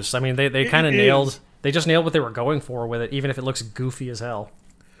pose. I mean, they kind of It nailed. is. They just nailed what they were going for with it, even if it looks goofy as hell.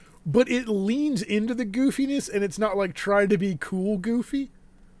 But it leans into the goofiness, and it's not like trying to be cool goofy.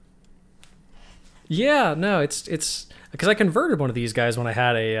 Yeah, no, it's because I converted one of these guys when I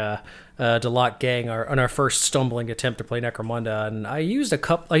had a Dalak gang on our first stumbling attempt to play Necromunda, and I used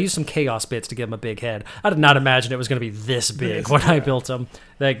some chaos bits to give him a big head. I did not imagine it was going to be this big when I built them.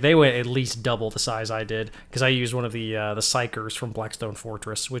 Like they went at least double the size I did because I used one of the Psychers from Blackstone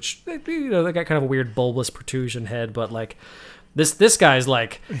Fortress, which they got kind of a weird bulbous protrusion head, but like This guy's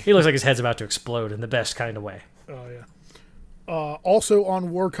like, he looks like his head's about to explode in the best kind of way. Oh, yeah. Also on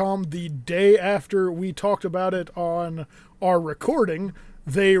Warcom, the day after we talked about it on our recording,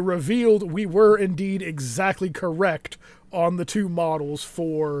 they revealed we were indeed exactly correct on the 2 models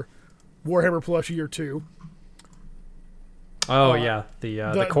for Warhammer Plus Year 2. Oh, yeah. The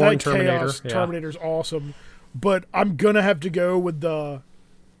Khorne Terminator. Chaos Terminator's awesome. But I'm going to have to go with the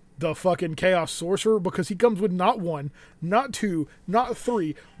fucking Chaos Sorcerer, because he comes with not 1, not 2, not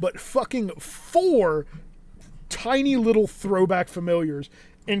 3, but fucking 4 tiny little throwback familiars,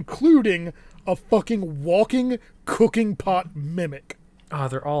 including a fucking walking cooking pot mimic. Oh,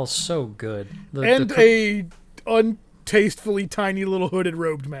 they're all so good. A untastefully tiny little hooded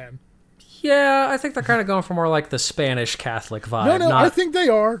robed man. Yeah, I think they're kind of going for more like the Spanish Catholic vibe. No, I think they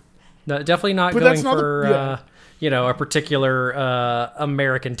are. Definitely not But going that's not for, a particular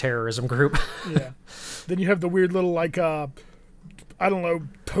American terrorism group. Yeah. Then you have the weird little, like, I don't know,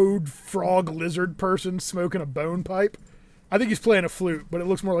 toad, frog, lizard person smoking a bone pipe. I think he's playing a flute, but it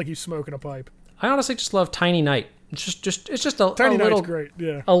looks more like he's smoking a pipe. I honestly just love Tiny Knight. It's just a Tiny Knight's little great,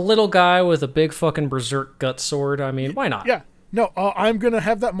 yeah. a little guy with a big fucking berserk gut sword. I mean, why not? Yeah. No, I'm going to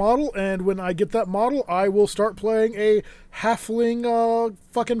have that model, and when I get that model, I will start playing a halfling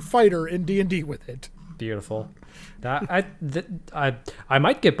fucking fighter in D&D with it. Beautiful. I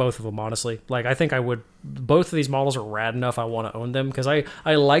might get both of them, honestly. Like, I think I would. Both of these models are rad enough. I want to own them because I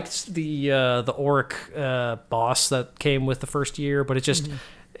liked the Orc boss that came with the first year, but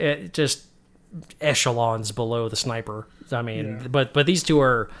it just echelons below the sniper. I mean, but these two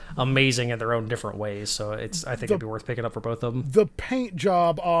are amazing in their own different ways. So I think it'd be worth picking up for both of them. The paint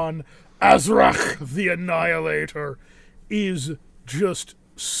job on Azrak the Annihilator is just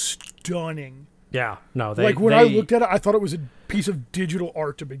stunning. Yeah, no, I looked at it, I thought it was a piece of digital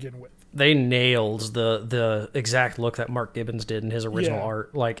art to begin with. They nailed the exact look that Mark Gibbons did in his original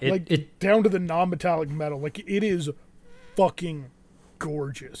art. Like it down to the non-metallic metal. Like, it is fucking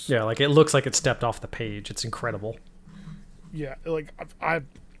gorgeous. Yeah, like it looks like it stepped off the page. It's incredible. Yeah, like I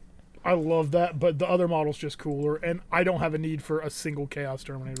love that, but the other model's just cooler, and I don't have a need for a single Chaos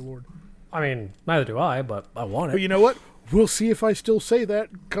Terminator Lord. I mean, neither do I, but I want it. But you know what? We'll see if I still say that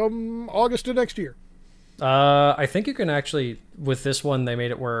come August of next year. I think you can actually, with this one, they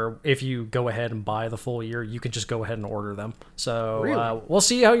made it where if you go ahead and buy the full year, you can just go ahead and order them. So really? We'll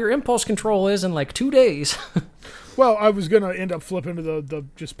see how your impulse control is in like 2 days. Well, I was going to end up flipping to the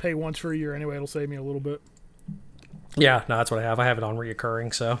just pay once for a year anyway. It'll save me a little bit. Yeah, no, that's what I have. I have it on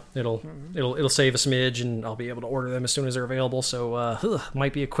reoccurring, so it'll save a smidge, and I'll be able to order them as soon as they're available. So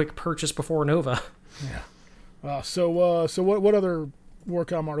might be a quick purchase before Nova. Yeah. So what other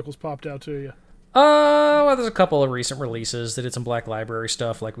Warcom articles popped out to you? Well, there's a couple of recent releases. They did some Black Library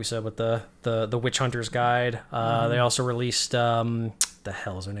stuff, like we said with the Witch Hunter's Guide. They also released the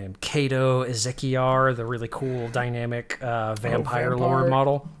hell is her name? Kato Ezekiar, the really cool dynamic vampire lore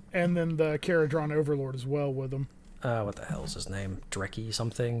model, and then the Caradron Overlord as well with them. What the hell is his name? Drecky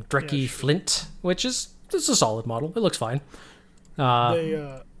something? Drecky Flint, which is a solid model. It looks fine.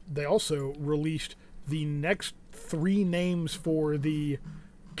 They also released the next 3 names for the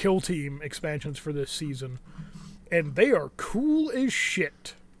Kill Team expansions for this season, and they are cool as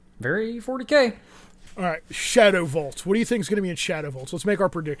shit. Very 40K. All right, Shadow Vaults. What do you think is going to be in Shadow Vaults? Let's make our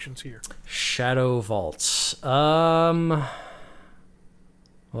predictions here. Shadow Vaults.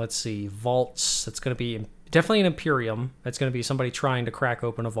 Let's see. Vaults. That's going to be definitely an Imperium. That's going to be somebody trying to crack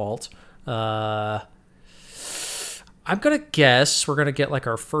open a vault. I'm going to guess we're going to get like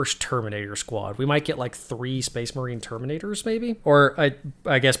our first Terminator squad. We might get like 3 Space Marine Terminators maybe. Or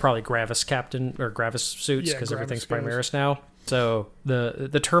I guess probably Gravis Captain or Gravis suits because everything's Primaris now. So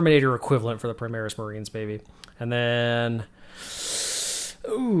the Terminator equivalent for the Primaris Marines maybe. And then...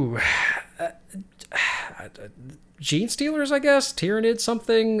 Gene Stealers, I guess. Tyrannid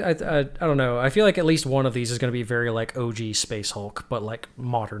something. I don't know. I feel like at least one of these is going to be very like OG Space Hulk, but like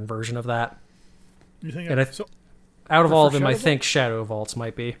modern version of that. You think? Out of all of them, I think Shadow Vaults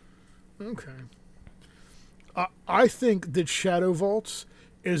might be. Okay. I think that Shadow Vaults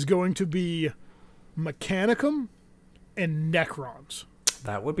is going to be Mechanicum and Necrons.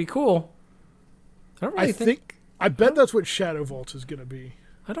 That would be cool. I bet that's what Shadow Vaults is going to be.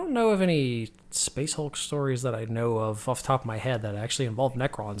 I don't know of any Space Hulk stories that I know of off the top of my head that actually involve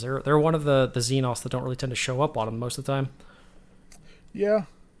Necrons. They're one of the Xenos that don't really tend to show up on them most of the time. Yeah.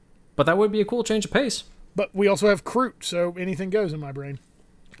 But that would be a cool change of pace. But we also have Kroot, so anything goes in my brain.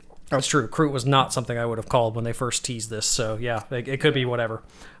 That's true. Kroot was not something I would have called when they first teased this. So yeah, it could be whatever.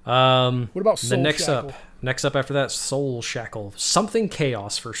 What about Soul Shackle? Next up after that, Soul Shackle. Something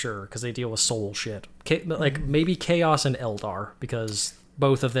Chaos for sure, because they deal with soul shit. Like maybe Chaos and Eldar, because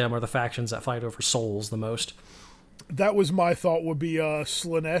both of them are the factions that fight over souls the most. That was my thought, would be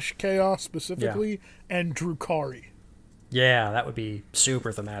Slaanesh Chaos specifically, and Drukhari. Yeah, that would be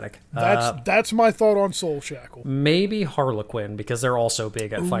super thematic. That's my thought on Soul Shackle. Maybe Harlequin, because they're also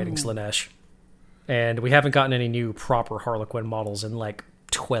big at fighting Slaanesh. And we haven't gotten any new proper Harlequin models in like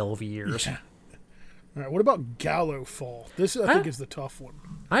 12 years. Yeah. All right, what about Gallowfall? This, I think, is the tough one.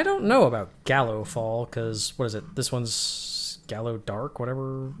 I don't know about Gallowfall, because, what is it? This one's Gallow Dark,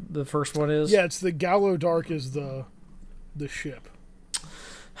 whatever the first one is? Yeah, it's the Gallow Dark is the ship.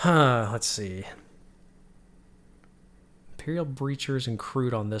 Let's see. Imperial Breachers and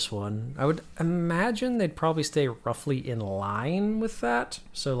Kroot on this one. I would imagine they'd probably stay roughly in line with that.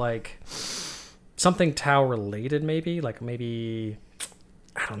 So, like, something Tau related, maybe? Like, maybe...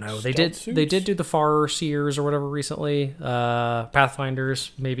 I don't know. They did do the Far Seers or whatever recently.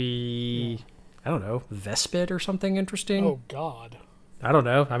 Pathfinders, maybe... I don't know. Vespid or something interesting? Oh, God. I don't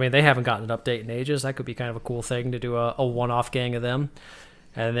know. I mean, they haven't gotten an update in ages. That could be kind of a cool thing to do a one-off gang of them.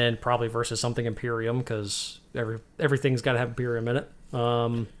 And then probably versus something Imperium, because everything's got to have Imperium in it.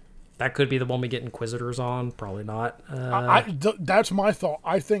 That could be the one we get Inquisitors on. Probably not. That's my thought.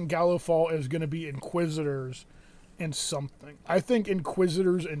 I think Gallowfall is going to be Inquisitors and something. I think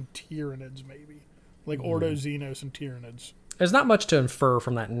Inquisitors and Tyranids, maybe. Like Ordo Xenos and Tyranids. There's not much to infer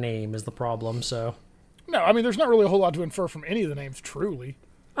from that name is the problem, so... No, I mean, there's not really a whole lot to infer from any of the names, truly.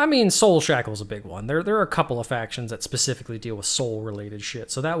 I mean, Soul Shackle's a big one. There are a couple of factions that specifically deal with soul-related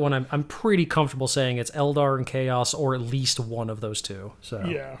shit. So that one, I'm pretty comfortable saying it's Eldar and Chaos, or at least one of those two. So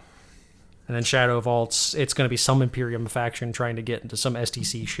yeah. And then Shadow Vaults, it's going to be some Imperium faction trying to get into some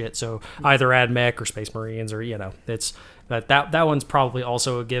STC shit. So either AdMech or Space Marines, or it's that one's probably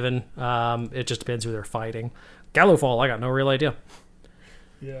also a given. It just depends who they're fighting. Gallowfall, I got no real idea.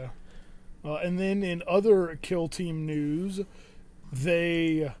 Yeah. And then in other Kill Team news,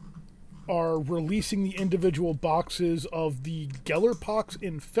 they are releasing the individual boxes of the Gellerpox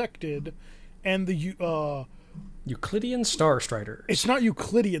Infected and the Euclidean Star Strider. It's not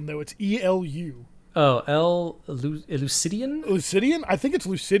Euclidean, though. It's ELU. Oh, Lucidian? Lucidian? I think it's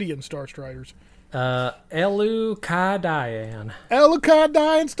Lucidian Star Striders. Elucadian.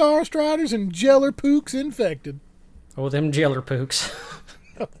 Elucadian Star Striders and Gellerpooks Infected. Oh, them Gellerpooks.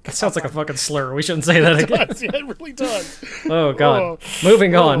 That sounds like a fucking slur. We shouldn't say that again. Yeah, it really does. Oh, God.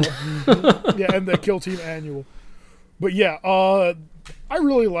 Moving on. Yeah, and the Kill Team Annual. But yeah, I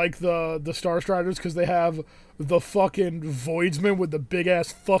really like the Star Striders because they have the fucking Voidsman with the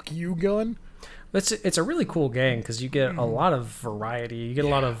big-ass fuck you gun. It's a really cool gang because you get a lot of variety. You get a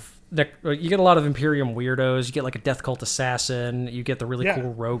lot of... You get a lot of Imperium weirdos. You get like a Death Cult assassin. You get the really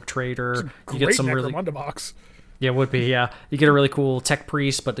cool rogue trader. You get some really box. Yeah, it would be. Yeah, you get a really cool tech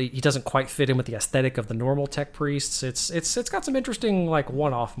priest, but he doesn't quite fit in with the aesthetic of the normal tech priests. It's got some interesting like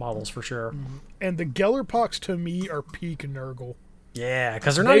one-off models for sure. And the Gellerpox to me are peak Nurgle. Yeah,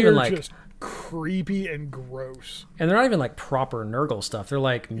 because they're not even like just creepy and gross. And they're not even like proper Nurgle stuff. They're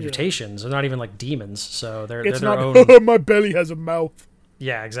like mutations. They're not even like demons. So they're it's their not. own. My belly has a mouth.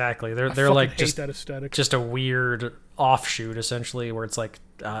 Yeah, exactly. They're like hate that aesthetic. Just a weird offshoot essentially, where it's like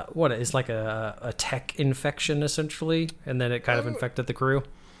what is like a tech infection essentially, and then it kind of infected the crew.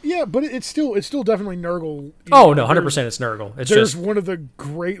 Yeah, but it's still definitely Nurgle. Oh no, 100% it's Nurgle. There's one of the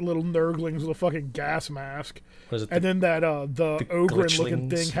great little Nurglings with a fucking gas mask. What is it? And then that the Ogren looking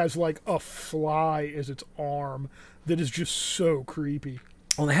thing has like a fly as its arm that is just so creepy.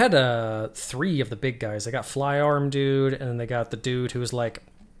 Well, they had 3 of the big guys. They got Fly Arm Dude, and then they got the dude who was like,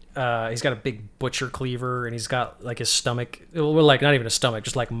 he's got a big butcher cleaver, and he's got like his stomach, well, like not even a stomach,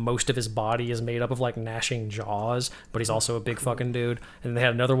 just like most of his body is made up of like gnashing jaws, but he's also a big fucking dude. And they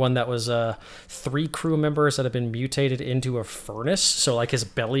had another one that was 3 crew members that had been mutated into a furnace, so like his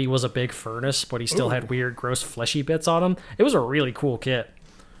belly was a big furnace, but he still had weird, gross, fleshy bits on him. It was a really cool kit.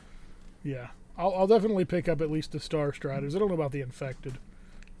 Yeah, I'll definitely pick up at least the Star Striders. I don't know about the Infected.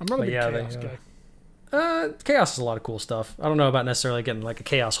 I'm not a big Chaos guy. Chaos is a lot of cool stuff. I don't know about necessarily getting like a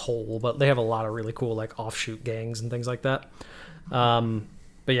Chaos whole, but they have a lot of really cool like offshoot gangs and things like that. But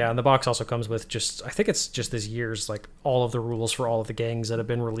yeah, and the box also comes with I think it's just this year's like all of the rules for all of the gangs that have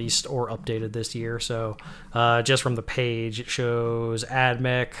been released or updated this year. So just from the page, it shows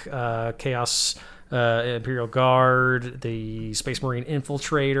AdMech, Chaos, Imperial Guard, the Space Marine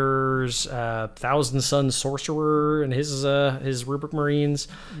Infiltrators, Thousand Sun Sorcerer and his Rubric Marines,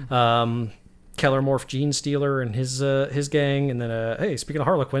 Kellermorph Gene Stealer and his gang, and then hey, speaking of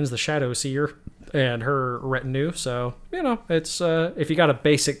Harlequins, the Shadow Seer and her retinue. So it's if you got a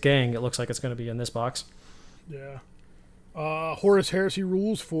basic gang, it looks like it's going to be in this box. Yeah. Horus Heresy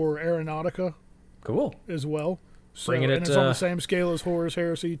rules for Aeronautica. Cool. As well. So, Bringing it, and it's on the same scale as Horus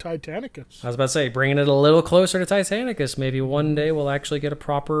Heresy Titanicus. I was about to say, bringing it a little closer to Titanicus. Maybe one day we'll actually get a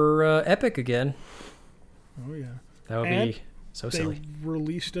proper epic again. Oh yeah. That would be so silly. They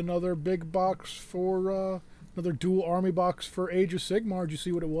released another big box for another dual army box for Age of Sigmar. Did you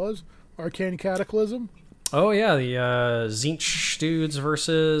see what it was? Arcane Cataclysm. Oh yeah, the Tzeentch dudes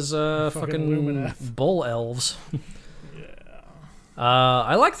versus fucking Lumineth. bull elves. Yeah.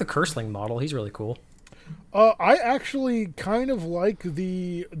 I like the Curseling model. He's really cool. I actually kind of like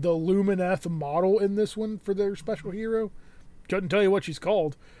the Lumineth model in this one for their special hero. Couldn't tell you what she's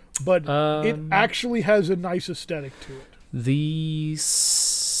called, but it actually has a nice aesthetic to it. The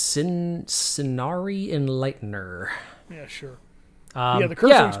Sinari Enlightener. Yeah, sure. Yeah, the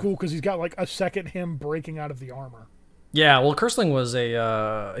Curseling's cool because he's got like a second him breaking out of the armor. Yeah, well, Curseling was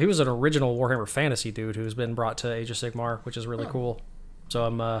he was an original Warhammer Fantasy dude who's been brought to Age of Sigmar, which is really cool. So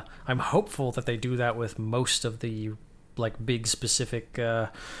I'm hopeful that they do that with most of the like big specific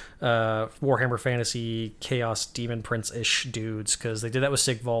Warhammer Fantasy Chaos Demon Prince-ish dudes, because they did that with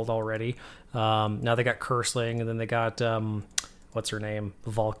Sigvald already. Now they got Curseling, and then they got what's her name,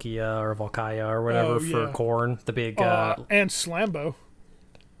 Valkia or Valkaya or whatever for Khorne, the big and Slambo.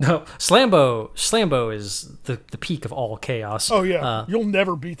 No, Slambo is the peak of all chaos. Oh yeah, you'll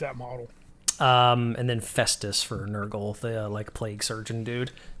never beat that model. And then Festus for Nurgle, the like plague surgeon dude.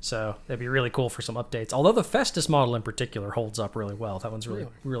 So that'd be really cool for some updates. Although the Festus model in particular holds up really well. That one's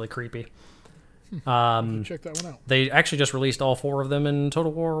really creepy. Check that one out. They actually just released all 4 of them in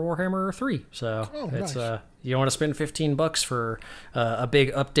Total War Warhammer 3. So it's nice. You want to spend $15 for a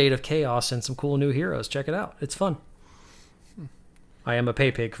big update of chaos and some cool new heroes. Check it out. It's fun. I am a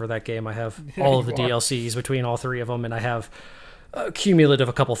pay pig for that game. I have all of the DLCs between all 3 of them, and I have a cumulative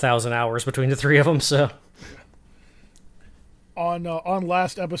a couple thousand hours between the 3 of them. So on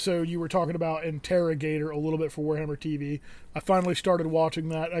last episode, you were talking about Interrogator a little bit for Warhammer TV. I finally started watching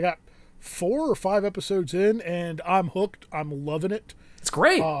that. I got 4 or 5 episodes in, and I'm hooked. I'm loving it. It's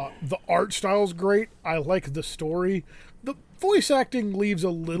great. The art style's great. I like the story. The voice acting leaves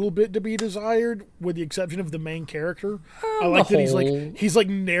a little bit to be desired, with the exception of the main character. I like that he's like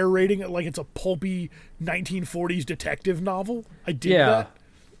narrating it like it's a pulpy 1940s detective novel. I dig that.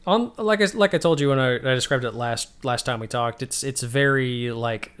 Like I told you when I described it last time we talked, it's very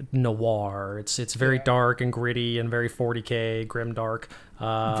like noir. It's very dark and gritty and very 40K grimdark.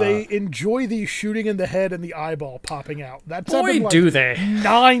 They enjoy the shooting in the head and the eyeball popping out. That's boy, happened like do they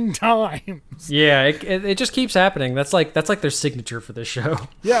 9 times. Yeah, it just keeps happening. That's like their signature for this show.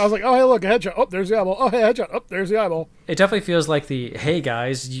 Yeah, I was like, oh hey, look, a headshot. Oh, there's the eyeball. Oh hey, headshot. Oh, there's the eyeball. It definitely feels like the hey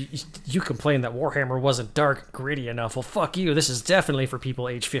guys, you complained that Warhammer wasn't dark and gritty enough. Well, fuck you. This is definitely for people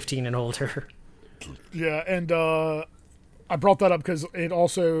age 15 and older. Yeah, and I brought that up because it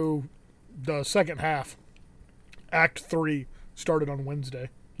also, the second half, Act 3, started on Wednesday.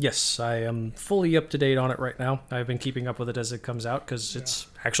 Yes, I am fully up to date on it right now. I've been keeping up with it as it comes out because it's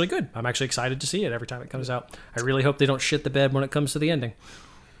actually good. I'm actually excited to see it every time it comes out. I really hope they don't shit the bed when it comes to the ending.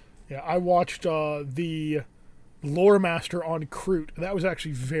 Yeah, I watched the Lore Master on Kroot. That was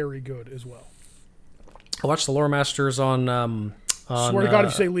actually very good as well. I watched the Lore Masters on swear to God,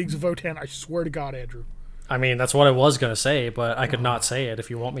 if you say Leagues of Votann, I swear to God, Andrew. I mean, that's what I was going to say, but I could not say it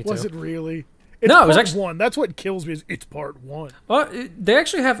if you want me to. Was it really? It's no, part it was actually 1. That's what kills me. Is it's part 1. Well, they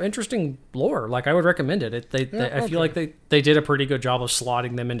actually have interesting lore. Like, I would recommend it. I feel like they did a pretty good job of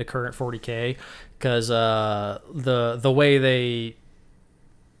slotting them into current 40K, because the way they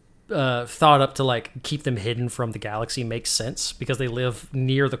thought up to like keep them hidden from the galaxy makes sense, because they live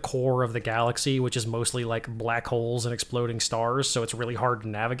near the core of the galaxy, which is mostly like black holes and exploding stars, so it's really hard to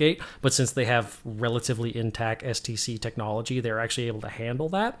navigate. But since they have relatively intact STC technology, they're actually able to handle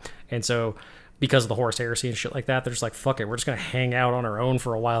that. And so because of the Horus Heresy and shit like that, they're just like, fuck it, we're just going to hang out on our own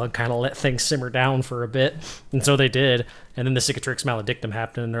for a while and kind of let things simmer down for a bit. And so they did. And then the Cicatrix Maledictum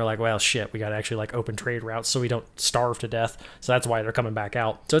happened, and they're like, well, shit, we got to actually like open trade routes so we don't starve to death. So that's why they're coming back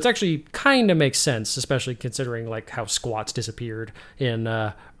out. So it's actually kind of makes sense, especially considering like how squats disappeared in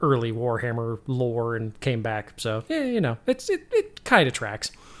early Warhammer lore and came back. So yeah, you know, it kind of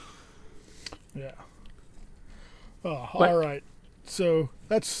tracks. Yeah. All right. So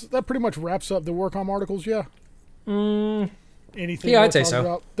that pretty much wraps up the Warcom articles, yeah? Anything yeah, I'd say so.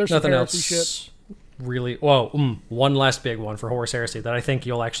 About? There's nothing some else shit. Really. Whoa, one last big one for Horus Heresy that I think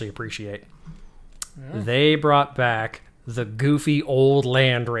you'll actually appreciate. Yeah. They brought back the goofy old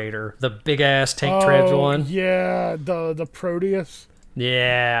Land Raider, the big ass tank tread one. Yeah, the Proteus.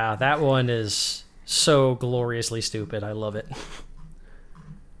 Yeah, that one is so gloriously stupid. I love it.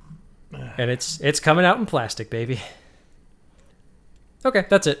 And it's coming out in plastic, baby. Okay,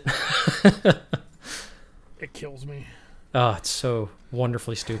 that's it. It kills me. Oh, it's so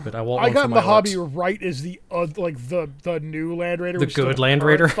wonderfully stupid. I want I one got for in my the hobby orcs. right as the new Land Raider, The which is still good Land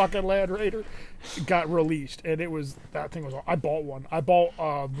Raider? fucking Land Raider, got released, and that thing was. I bought one. I bought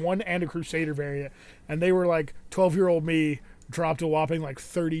one and a Crusader variant, and they were like 12-year-old me dropped a whopping like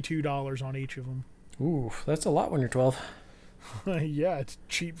 $32 on each of them. Ooh, that's a lot when you're 12. Yeah, it's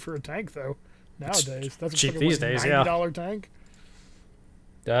cheap for a tank though. Nowadays, that's a cheap fucking, these days, yeah. $90 tank.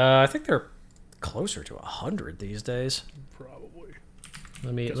 I think they're closer to 100 these days. Probably.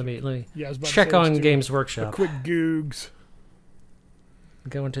 Let me Yeah, I was about to check say, let's on do Games a Workshop. quick Googs.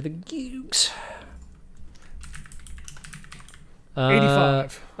 Going to the Googs.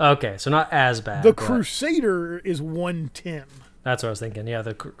 85. Okay, so not as bad. The but Crusader is 110. That's what I was thinking. Yeah,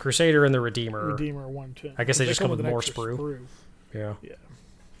 the Crusader and the Redeemer. Redeemer 110. I guess they just come with an more extra sprue. Yeah. Yeah.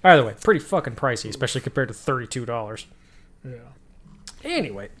 Either way, pretty fucking pricey, especially compared to $32. Yeah.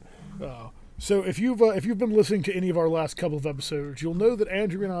 Anyway, So if you've been listening to any of our last couple of episodes, you'll know that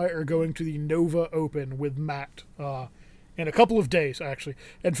Andrew and I are going to the Nova Open with Matt in a couple of days, actually.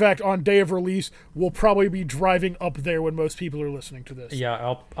 In fact, on day of release, we'll probably be driving up there when most people are listening to this.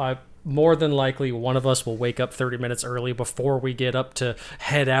 yeah, I more than likely one of us will wake up 30 minutes early before we get up to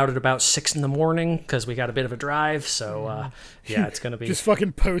head out at about 6 in the morning because we got a bit of a drive. So yeah, it's gonna be. Just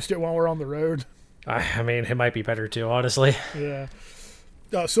fucking post it while we're on the road. I mean, it might be better too, honestly. Yeah.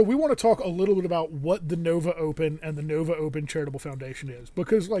 So we want to talk a little bit about what the Nova Open and the Nova Open Charitable Foundation is.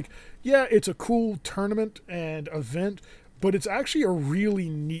 Because, yeah, it's a cool tournament and event, but it's actually a really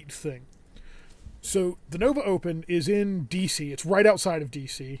neat thing. So the Nova Open is in D.C. It's right outside of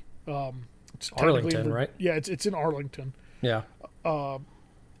D.C. It's Arlington, right? Yeah, it's in Arlington. Yeah.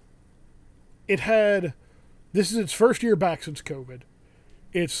 This is its first year back since COVID.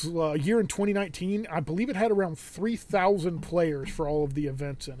 It's a year in 2019. I believe it had around 3,000 players for all of the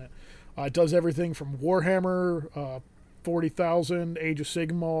events in it. It does everything from Warhammer, 40,000, Age of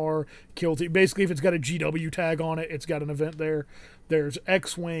Sigmar, Kill Team. Basically, if it's got a GW tag on it, it's got an event there. There's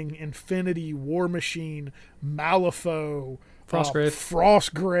X-Wing, Infinity, War Machine, Malifaux,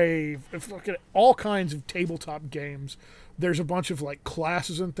 Frostgrave, fucking all kinds of tabletop games. There's a bunch of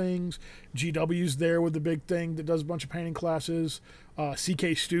classes and things. GW's there with the big thing that does a bunch of painting classes.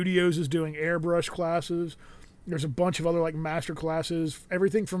 CK Studios is doing airbrush classes. There's a bunch of other master classes.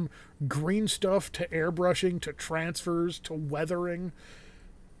 Everything from green stuff to airbrushing to transfers to weathering.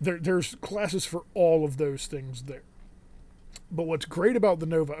 There's classes for all of those things there. But what's great about the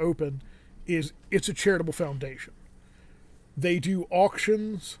Nova Open is it's a charitable foundation. They do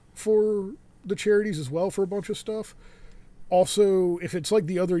auctions for the charities as well for a bunch of stuff. Also, if it's like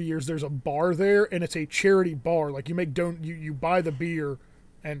the other years, there's a bar there, and it's a charity bar. You buy the beer,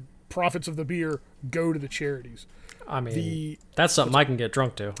 and profits of the beer go to the charities. I mean, that's something I can get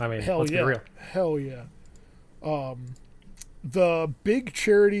drunk to. I mean, let's be real. Hell yeah. The big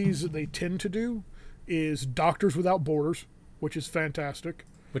charities that they tend to do is Doctors Without Borders, which is fantastic.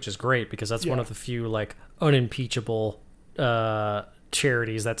 Which is great, because that's one of the few, unimpeachable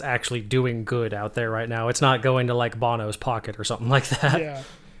charities that's actually doing good out there right now. It's not going to Bono's pocket or something like that. Yeah.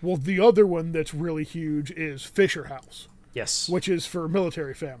 Well, the other one that's really huge is Fisher House. Yes. Which is for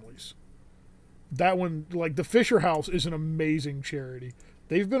military families. That one, the Fisher House is an amazing charity.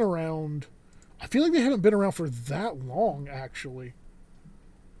 They've been around. I feel like they haven't been around for that long, actually.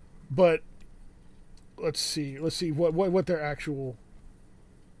 But let's see what their actual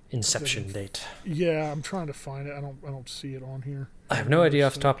inception date. Yeah, I'm trying to find it. I don't see it on here. I have no idea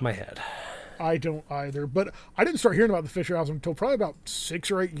off the top of my head. I don't either. But I didn't start hearing about the Fisher House until probably about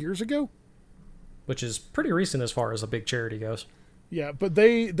 6 or 8 years ago. Which is pretty recent as far as a big charity goes. Yeah, but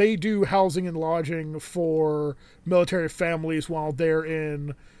they do housing and lodging for military families while they're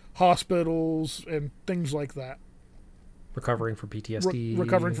in hospitals and things like that. Recovering from PTSD.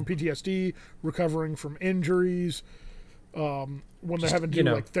 Recovering from PTSD, recovering from injuries. When they're having to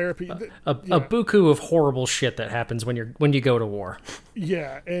do therapy. A buku of horrible shit that happens when you go to war.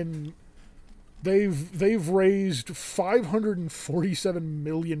 Yeah, and they've raised $547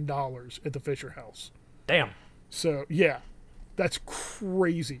 million at the Fisher House. Damn. So yeah, that's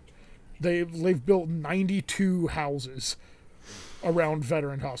crazy. They've built 92 houses around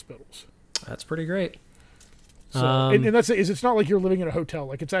veteran hospitals. That's pretty great. So, and that's it's not like you're living in a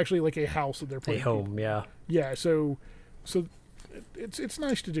hotel. It's actually a house that they're putting. A home, yeah. Yeah, so it's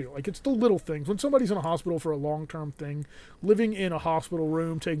nice to do. Like, it's the little things. When somebody's in a hospital for a long-term thing, living in a hospital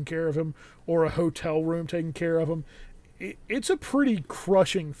room taking care of him, or a hotel room taking care of him, it's a pretty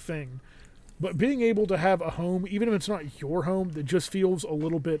crushing thing. But being able to have a home, even if it's not your home, that just feels a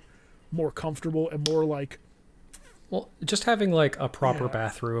little bit more comfortable and more like... Well, just having like a proper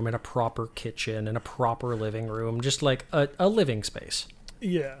bathroom and a proper kitchen and a proper living room, just like a living space.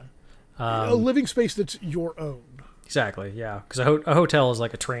 Yeah. A living space that's your own. Exactly, yeah. Because a hotel is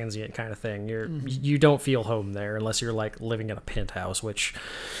like a transient kind of thing. You don't feel home there unless you're like living in a penthouse, which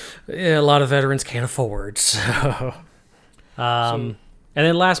a lot of veterans can't afford. So, and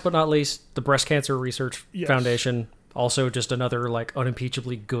then last but not least, the Breast Cancer Research Foundation. Also, just another like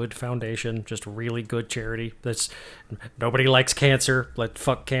unimpeachably good foundation, just really good charity. That's nobody likes cancer, like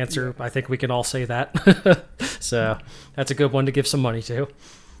fuck cancer. Yeah. I think we can all say that. So that's a good one to give some money to.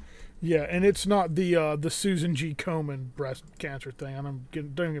 Yeah, and it's not the Susan G. Komen breast cancer thing.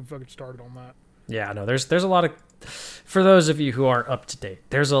 Don't even fucking started on that. Yeah, no, there's a lot of, for those of you who aren't up to date,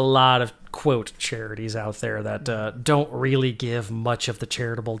 there's a lot of quote charities out there that don't really give much of the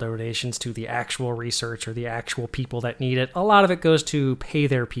charitable donations to the actual research or the actual people that need it. A lot of it goes to pay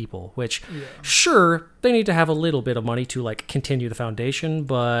their people, which sure, they need to have a little bit of money to like continue the foundation,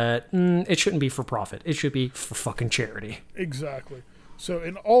 but it shouldn't be for profit. It should be for fucking charity. Exactly. So,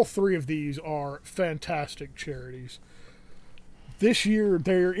 and all three of these are fantastic charities. This year,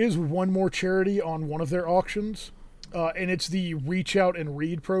 there is one more charity on one of their auctions, and it's the Reach Out and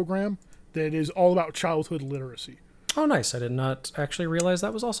Read program that is all about childhood literacy. Oh, nice. I did not actually realize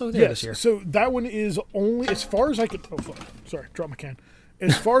that was also there this year. So that one is only, as far as I can... Oh, fuck. Sorry, drop my can.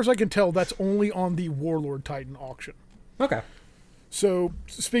 As far as I can tell, that's only on the Warlord Titan auction. Okay. So,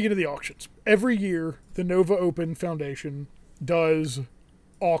 speaking of the auctions, every year, the Nova Open Foundation does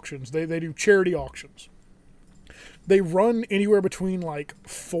auctions. They do charity auctions. They run anywhere between like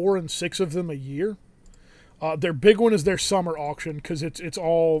 4 and 6 of them a year. Their big one is their summer auction because it's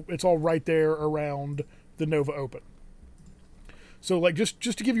all right there around the Nova Open. So like just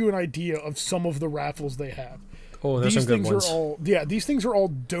to give you an idea of some of the raffles they have. Oh, there's some good ones. These things are all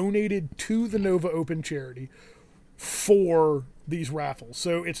donated to the Nova Open charity for these raffles.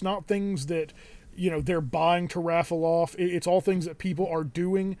 So it's not things that they're buying to raffle off. It's all things that people are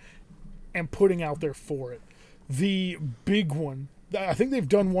doing and putting out there for it. The big one, I think they've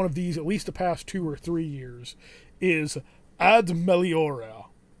done one of these at least the past 2 or 3 years, is Ad Meliora,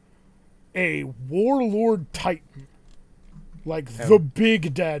 a Warlord Titan. Like the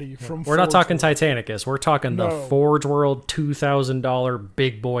big daddy from We're not talking Titanicus. We're talking the Forge World $2,000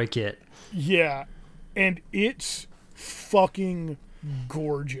 big boy kit. Yeah, and it's fucking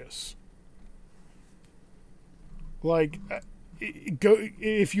gorgeous. Like, go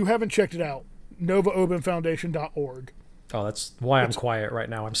if you haven't checked it out, NovaOpenFoundation.org. Oh, that's why I'm quiet right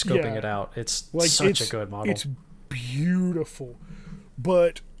now. I'm scoping it out. It's like, such a good model. It's beautiful.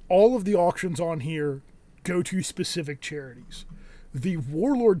 But all of the auctions on here go to specific charities. The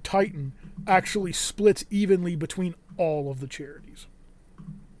Warlord Titan actually splits evenly between all of the charities.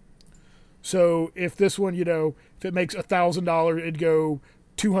 So if this one, if it makes $1,000, it'd go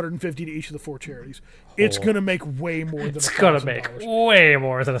 $250 to each of the 4 charities. It's going to make way more than $1,000. It's going to make way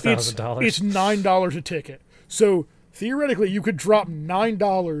more than $1,000. It's $9 a ticket. So theoretically, you could drop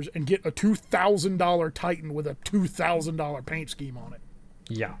 $9 and get a $2,000 Titan with a $2,000 paint scheme on it.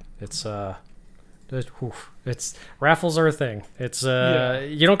 Yeah, it's raffles are a thing. It's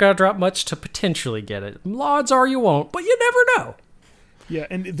you don't gotta drop much to potentially get it. Odds are you won't, but you never know. Yeah,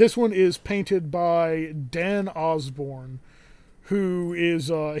 and this one is painted by Dan Osborne, who is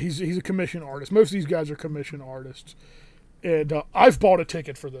he's a commission artist. Most of these guys are commission artists, and I've bought a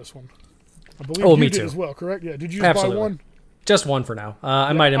ticket for this one. I believe you did as well, correct? Yeah, did you just buy one? Just one for now.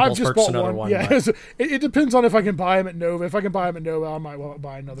 I might impulse purchase another one. Yeah, it depends on if I can buy them at Nova. If I can buy them at Nova, I might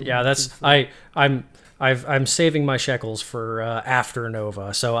buy another one. Yeah, that's I'm saving my shekels for after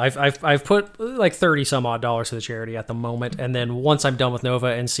Nova. So I've put like 30 some odd dollars to the charity at the moment, and then once I'm done with Nova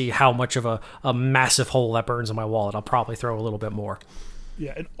and see how much of a massive hole that burns in my wallet, I'll probably throw a little bit more.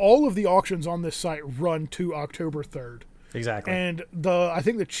 Yeah, and all of the auctions on this site run to October 3rd. Exactly. And I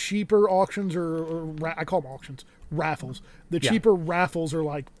think the cheaper auctions I call them auctions, raffles. The cheaper raffles are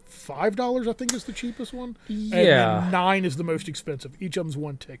like $5, I think is the cheapest one. Yeah. And then $9 is the most expensive. Each of them's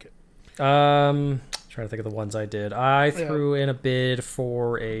one ticket. Trying to think of the ones I did. I threw in a bid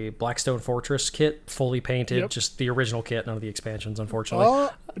for a Blackstone Fortress kit, fully painted, just the original kit, none of the expansions, unfortunately.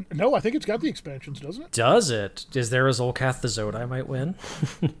 No, I think it's got the expansions, doesn't it? Does it? Is there a Zolcath the Zod I might win?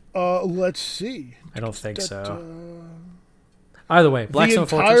 Let's see. I don't think so. Either way, Blackstone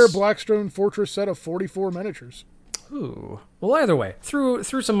Fortress. The entire Blackstone Fortress set of 44 miniatures. Ooh. Well, either way, threw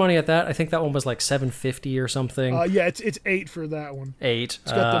some money at that. I think that one was like $750 or something. Yeah, it's 8 for that one. 8.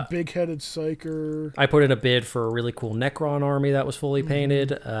 It's got the big-headed Psyker. I put in a bid for a really cool Necron army that was fully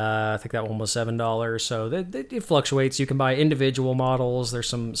painted. I think that one was $7. So it fluctuates. You can buy individual models. There's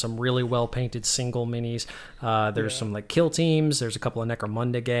some really well painted single minis. There's some like kill teams. There's a couple of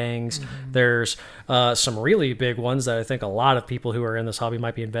Necromunda gangs. There's some really big ones that I think a lot of people who are in this hobby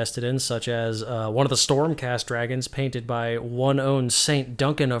might be invested in, such as one of the Stormcast dragons painted by one own Saint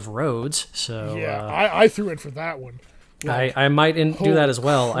Duncan of Rhodes. So yeah, I threw in for that one. Like, I might do that as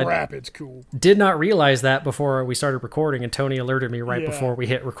well. Crap, it's cool. Did not realize that before we started recording, and Tony alerted me right before we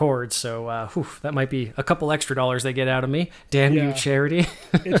hit record. So that might be a couple extra dollars they get out of me. Damn you, charity.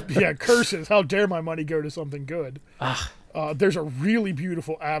 Curses. How dare my money go to something good? There's a really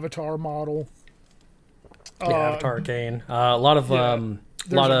beautiful Avatar model. Avatar Arcane. A lot of little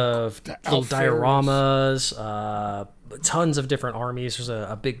dioramas. Tons of different armies. There's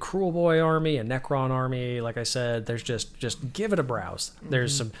a big Cruel Boy army, a Necron army. Like I said, there's just give it a browse.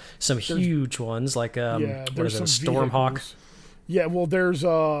 There's some huge ones like what is it, a Stormhawk? Vehicles. Yeah, well, there's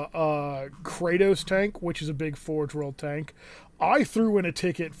a Kratos tank, which is a big Forge World tank. I threw in a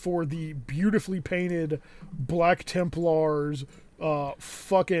ticket for the beautifully painted Black Templars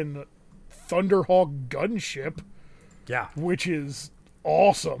fucking Thunderhawk gunship. Yeah, which is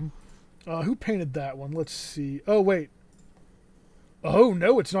awesome. Who painted that one? Let's see. Oh, wait. Oh,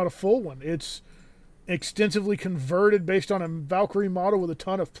 no, it's not a full one. It's extensively converted based on a Valkyrie model with a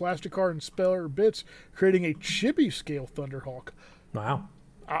ton of plastic art and speller bits, creating a chibi scale Thunderhawk. Wow.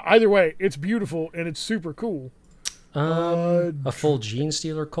 Either way, it's beautiful and it's super cool. A full Gene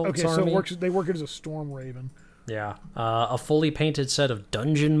Stealer Colts army. So they work it as a Storm Raven. Yeah. A fully painted set of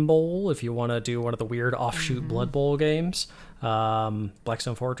Dungeon Bowl, if you want to do one of the weird offshoot Blood Bowl games.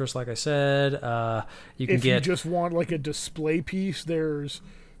 Blackstone Fortress, like I said. You just want like a display piece, there's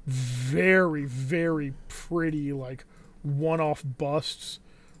very, very pretty like one-off busts.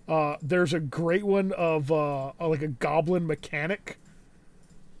 There's a great one of like a Goblin Mechanic,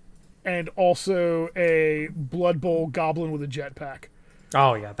 and also a Blood Bowl Goblin with a jetpack.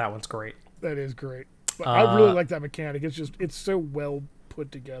 Oh yeah, that one's great. That is great. But I really like that mechanic. It's so well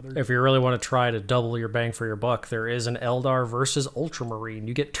put together. If you really want to try to double your bang for your buck, there is an Eldar versus Ultramarine.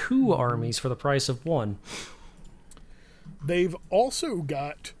 You get 2 armies for the price of 1. They've also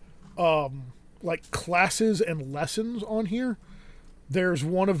got like classes and lessons on here. There's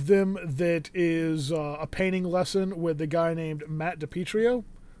one of them that is a painting lesson with the guy named Matt DiPietro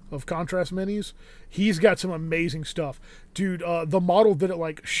of Contrast Minis. He's got some amazing stuff. Dude, the model that it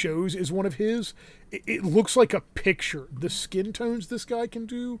like shows is one of his. It looks like a picture. The skin tones this guy can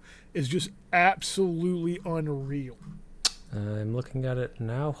do is just absolutely unreal. I'm looking at it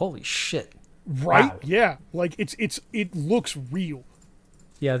now. Holy shit. Right? Wow. Yeah. Like it looks real.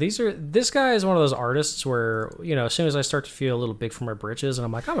 Yeah, this guy is one of those artists where, as soon as I start to feel a little big for my britches and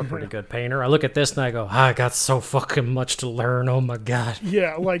I'm like, I'm a pretty good painter, I look at this and I go, I got so fucking much to learn. Oh my God.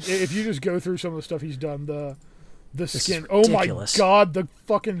 Yeah, like if you just go through some of the stuff he's done, the skin. Oh my God, the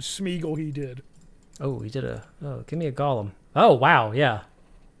fucking Smeagol he did. Oh, he did give me a Golem. Oh, wow, yeah.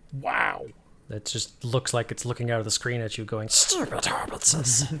 Wow. It just looks like it's looking out of the screen at you going, stupid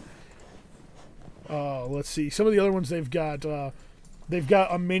Harbitsus. Let's see. Some of the other ones they've got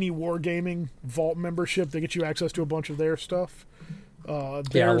a mini Wargaming Vault membership. They get you access to a bunch of their stuff.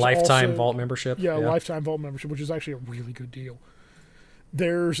 Lifetime Vault membership. Yeah, Lifetime Vault membership, which is actually a really good deal.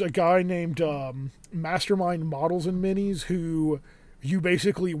 There's a guy named Mastermind Models and Minis who you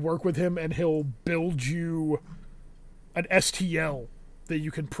basically work with him and he'll build you an STL that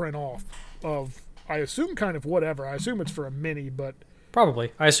you can print off of, I assume, kind of whatever. I assume it's for a mini, but...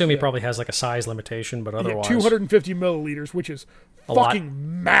 Probably. I assume he probably has like a size limitation, but otherwise... 250 milliliters, which is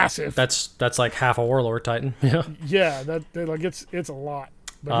fucking massive. That's like half a Warlord Titan. Yeah. Yeah, it's a lot.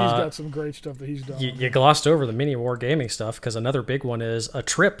 But he's got some great stuff that he's done. You glossed over the mini war gaming stuff because another big one is a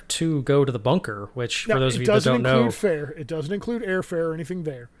trip to go to the bunker, which for those of you that don't know... It doesn't include airfare or anything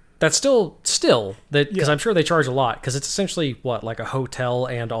there. That's still because I'm sure they charge a lot because it's essentially like a hotel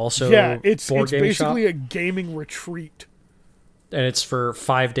and also it's basically shop. A gaming retreat. And it's for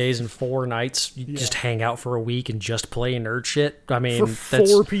 5 days and 4 nights. You just hang out for a week and just play nerd shit. I mean, for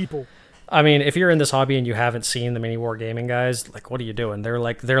 4 people. I mean, if you're in this hobby and you haven't seen the Mini War Gaming guys, like, what are you doing? They're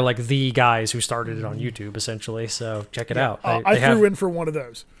like the guys who started it on YouTube, essentially. So check it out. I threw in for one of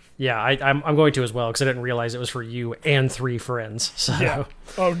those. Yeah, I'm going to as well because I didn't realize it was for you and 3 friends. So. Yeah.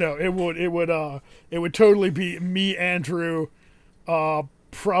 Oh no, it would totally be me, Andrew,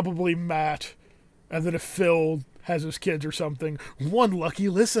 probably Matt, and then if Phil has his kids or something, one lucky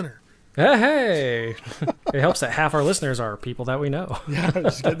listener. Hey! It helps that half our listeners are people that we know. Yeah,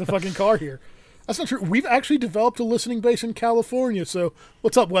 just get in the fucking car here. That's not true. We've actually developed a listening base in California, so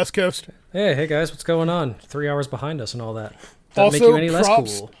what's up, West Coast? Hey guys, what's going on? 3 hours behind us and all that. Doesn't make Also, you any less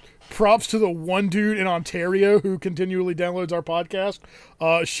cool. props to the one dude in Ontario who continually downloads our podcast.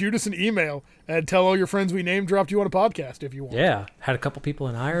 Shoot us an email and tell all your friends we name dropped you on a podcast if you want. Yeah, had a couple people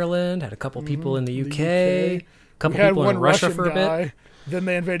in Ireland, had a couple people in the UK, a couple We had people one in Russia Russian for a guy. bit. Then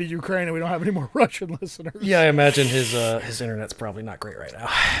they invaded Ukraine, and we don't have any more Russian listeners. Yeah, I imagine his internet's probably not great right now.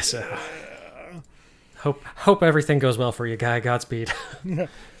 So hope everything goes well for you, guy. Godspeed. Yeah.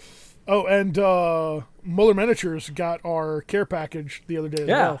 Oh, and Muller Miniatures got our care package the other day as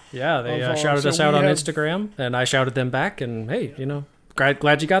well. Yeah, they Of, shouted so us out we on have- Instagram, and I shouted them back. And hey,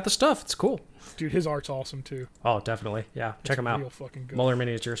 glad you got the stuff. It's cool. Dude, his art's awesome too. Oh, definitely. Yeah, check them Real out. fucking good. Muller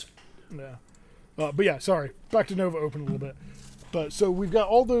Miniatures. Yeah. But yeah, sorry. Back to Nova Open a little bit. But so we've got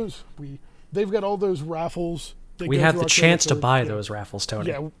all those. They've got all those raffles. That We go have through the our chance to code. buy Yeah. those raffles,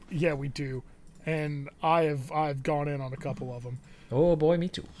 Tony. Yeah, we do. And I've gone in on a couple of them. Oh boy, me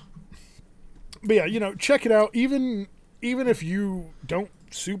too. But yeah, check it out. Even if you don't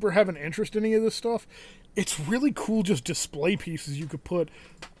super have an interest in any of this stuff, it's really cool. Just display pieces you could put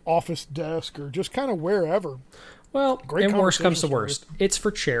office desk or just kind of wherever. Well, Great and worst comes to conversation worst, it's for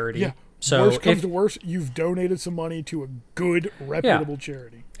charity. Yeah. So worst comes if, to worst, you've donated some money to a good, reputable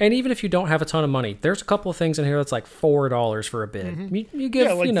charity. and even if you don't have a ton of money, there's a couple of things in here that's like $4 for a bid. You give,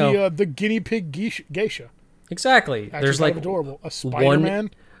 Yeah, like the guinea pig geisha. exactly. Actually, There's kind like of adorable. A Spider-Man.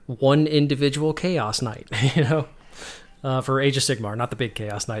 one individual Chaos Knight, for Age of Sigmar, not the big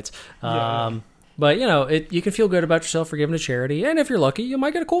Chaos Knights. Yeah. But you can feel good about yourself for giving to charity, and if you're lucky, you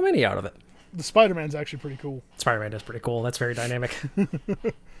might get a cool mini out of it. The Spider-Man's actually pretty cool. Spider-Man is pretty cool. That's very dynamic.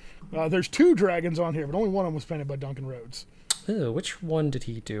 There's 2 dragons on here, but only one of them was painted by Duncan Rhodes. Ooh, which one did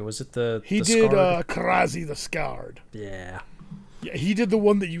he do? Was it the He the did Scarred? Krazi the Scarred. Yeah. Yeah, he did the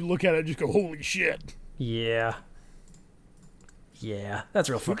one that you look at it and just go, holy shit. Yeah. Yeah, that's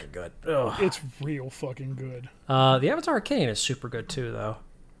real fucking good. Ugh. It's real fucking good. The Avatar Arcane is super good too, though.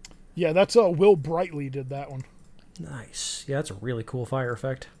 Yeah, that's Will Brightly did that one. Nice. Yeah, that's a really cool fire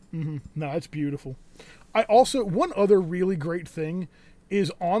effect. No, it's beautiful. I also, one other really great thing is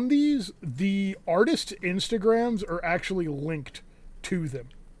on these, the artist Instagrams are actually linked to them.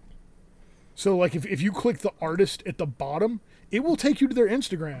 So, like, if you click the artist at the bottom, it will take you to their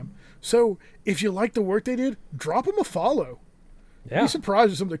Instagram. So, if you like the work they did, drop them a follow. Yeah. Be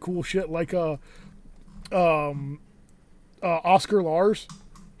surprised at some of the cool shit, like Oscar Lars.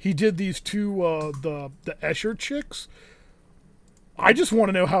 He did these 2 the Escher chicks. I just want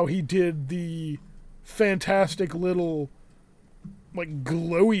to know how he did the fantastic little like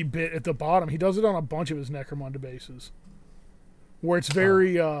glowy bit at the bottom. He does it on a bunch of his Necromunda bases, where it's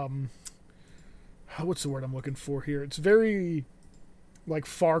very what's the word I'm looking for here? It's very like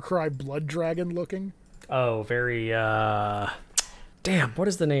Far Cry Blood Dragon looking. Oh, very. Damn, what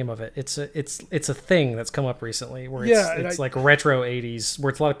is the name of it? It's a thing that's come up recently where it's like retro 80s,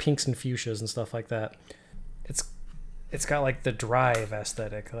 where it's a lot of pinks and fuchsias and stuff like that. It's got like the drive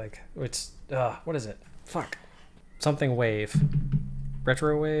aesthetic, like it's what is it? Fuck, something wave,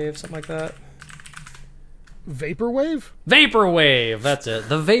 retro wave, something like that. Vaporwave? Vaporwave, that's it.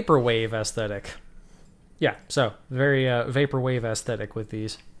 The vaporwave aesthetic. Yeah, so very vaporwave aesthetic with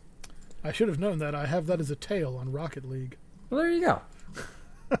these. I should have known that. I have that as a tail on Rocket League. Well, there you go.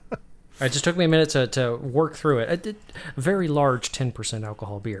 It just took me a minute to work through it. A very large 10%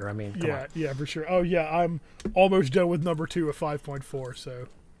 alcohol beer. I mean, come on. Yeah, for sure. Oh yeah, I'm almost done with number 2 at 5.4. So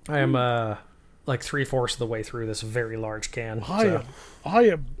I am like 3/4 of the way through this very large can. I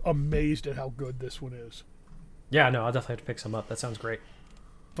am amazed at how good this one is. Yeah, no, I'll definitely have to pick some up. That sounds great.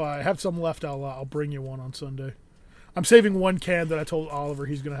 If I have some left, I'll bring you one on Sunday. I'm saving 1 can that I told Oliver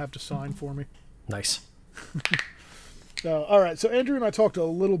he's going to have to sign for me. Nice. All right, so Andrew and I talked a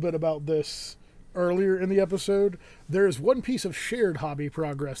little bit about this earlier in the episode. There is one piece of shared hobby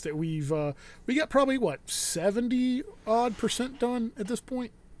progress that we got probably 70% done at this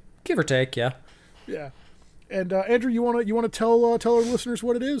point. Give or take, yeah. Yeah, and Andrew, you want to tell our listeners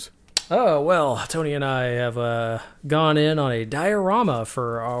what it is? Oh, well, Tony and I have gone in on a diorama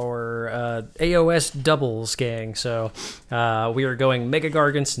for our AOS doubles gang. So we are going Mega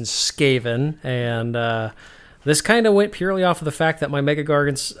Gargants and Skaven, and This kind of went purely off of the fact that my Mega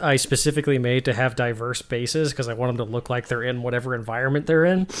Gargants I specifically made to have diverse bases because I want them to look like they're in whatever environment they're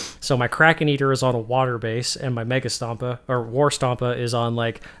in. So my Kraken Eater is on a water base, and my Mega Stompa or War Stompa is on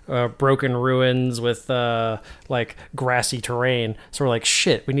like broken ruins with like grassy terrain. So we're like,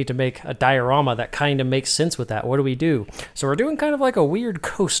 shit, we need to make a diorama that kind of makes sense with that. What do we do? So we're doing kind of like a weird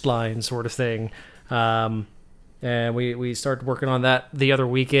coastline sort of thing. And we started working on that the other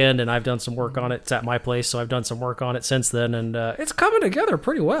weekend, and I've done some work on it. It's at my place, so I've done some work on it since then, and it's coming together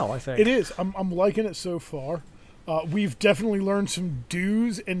pretty well, I think. It is. I'm liking it so far. We've definitely learned some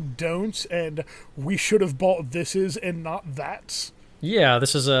do's and don'ts, and we should have bought thises and not that's. Yeah,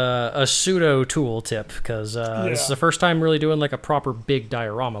 this is a pseudo tool tip, because this is the first time really doing like a proper big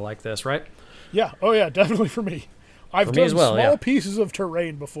diorama like this, right? Yeah. Oh, yeah, definitely for me. I've done small pieces of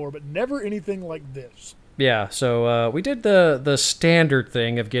terrain before, but never anything like this. Yeah, so we did the standard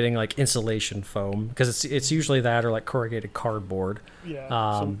thing of getting like insulation foam because it's usually that or like corrugated cardboard.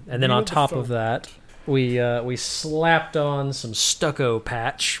 Yeah. And then on top of that, we slapped on some stucco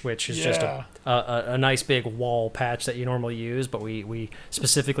patch, which is just a nice big wall patch that you normally use, but we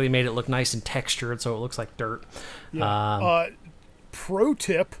specifically made it look nice and textured so it looks like dirt. Yeah. Pro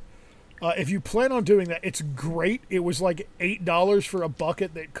tip. If you plan on doing that, it's great. It was like $8 for a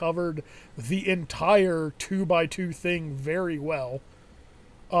bucket that covered the entire 2x2 thing very well.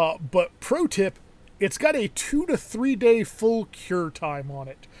 But pro tip, it's got a 2 to 3 day full cure time on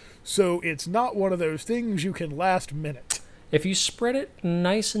it. So it's not one of those things you can last minute. If you spread it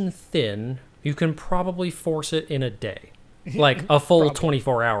nice and thin, you can probably force it in a day. Like a full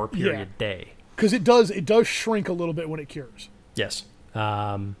 24-hour period day. Because it does shrink a little bit when it cures. Yes.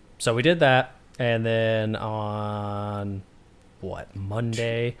 So we did that, and then on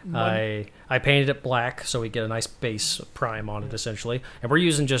Monday, I painted it black so we get a nice base prime on it essentially, and we're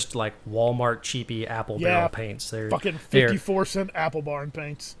using just like Walmart cheapy apple barrel paints. They're fucking 54-cent Apple Barn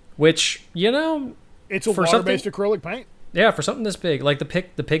paints. Which it's a water-based acrylic paint. Yeah, for something this big, like the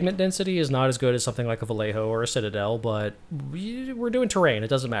pigment density is not as good as something like a Vallejo or a Citadel, but we're doing terrain. It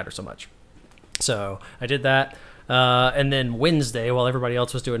doesn't matter so much. So I did that. And then Wednesday, while everybody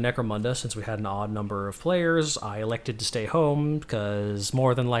else was doing Necromunda, since we had an odd number of players, I elected to stay home because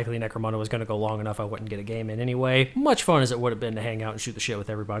more than likely Necromunda was going to go long enough I wouldn't get a game in anyway. Much fun as it would have been to hang out and shoot the shit with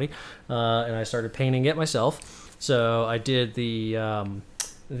everybody. And I started painting it myself. So I did the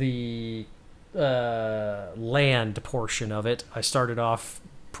land portion of it. I started off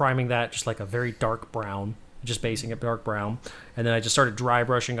priming that just like a very dark brown. Just basing it dark brown, and then I just started dry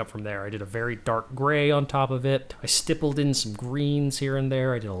brushing up from there. I did a very dark gray on top of it. I stippled in some greens here and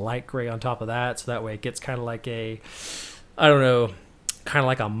there. I did a light gray on top of that, so that way it gets kind of like kind of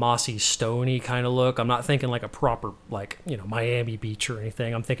like a mossy, stony kind of look. I'm not thinking like a proper Miami beach or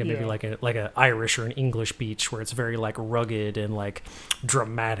anything. I'm thinking maybe like a Irish or an English beach where it's very like rugged and like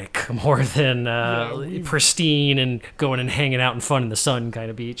dramatic more than pristine and going and hanging out and fun in the sun kind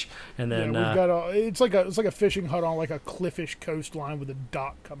of beach. And then we've got it's like a fishing hut on like a cliffish coastline with a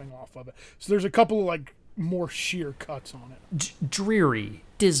dock coming off of it. So there's a couple of like more sheer cuts on it. Dreary,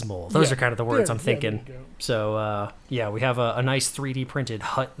 dismal. Those are kind of the words I'm thinking. So, we have a nice 3D printed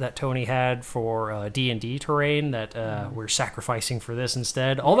hut that Tony had for D&D terrain that we're sacrificing for this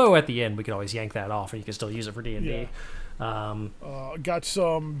instead. Although at the end, we could always yank that off and you can still use it for D&D. Got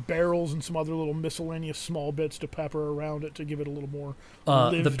some barrels and some other little miscellaneous small bits to pepper around it to give it a little more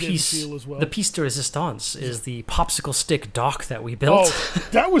lived-in feel as well. The piece de resistance is the popsicle stick dock that we built. Oh,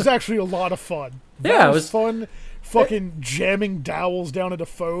 that was actually a lot of fun. That was fun. Fucking jamming dowels down into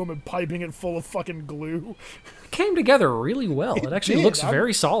foam and piping it full of fucking glue. Came together really well. It actually looks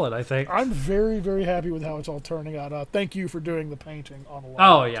very solid, I think. I'm very, very happy with how it's all turning out. Thank you for doing the painting on the line.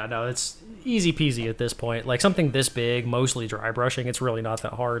 Oh, yeah, no, it's easy peasy at this point. Like something this big, mostly dry brushing, it's really not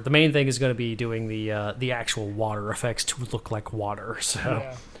that hard. The main thing is going to be doing the actual water effects to look like water.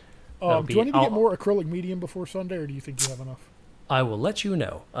 So, do I need to get more acrylic medium before Sunday, or do you think you have enough? I will let you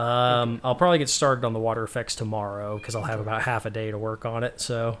know. I'll probably get started on the water effects tomorrow because I'll have about half a day to work on it.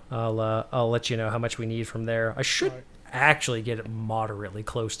 So I'll let you know how much we need from there. I should actually get it moderately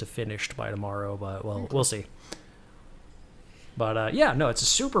close to finished by tomorrow, but we'll see. But it's a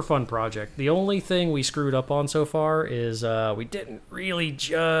super fun project. The only thing we screwed up on so far is we didn't really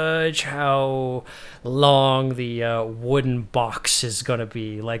judge how long the wooden box is going to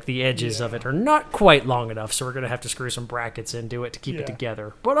be. Like the edges of it are not quite long enough, so we're going to have to screw some brackets into it to keep it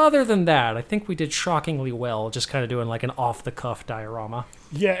together. But other than that, I think we did shockingly well, just kind of doing like an off-the-cuff diorama.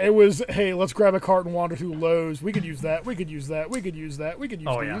 Yeah, it was, hey, let's grab a cart and wander through Lowe's. We could use that. We could use that. We could use that. We could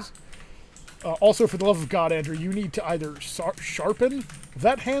use these. Also, for the love of God, Andrew, you need to either sharpen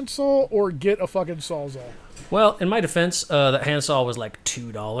that handsaw or get a fucking Sawzall. Well, in my defense, that handsaw was like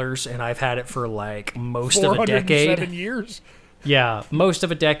 $2, and I've had it for like most of a 407 decade. years. Yeah, most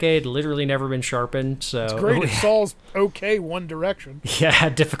of a decade, literally never been sharpened. So It's great. It saws okay one direction. Yeah, I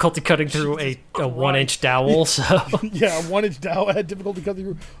had difficulty cutting through a 1-inch dowel. So Yeah, 1-inch dowel. I had difficulty cutting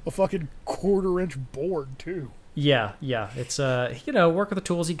through a fucking 1/4-inch board too. yeah, it's work with the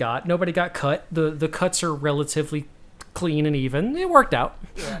tools you got. Nobody got cut. The cuts are relatively clean and even. It worked out.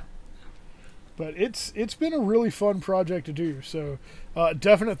 Yeah. But it's been a really fun project to do. So,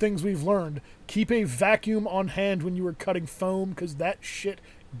 definite things we've learned. Keep a vacuum on hand when you are cutting foam, because that shit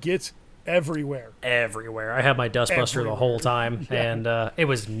gets everywhere. Everywhere. I had my dustbuster the whole time, Yeah. and it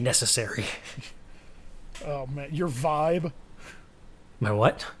was necessary. Oh man, your Vibe. My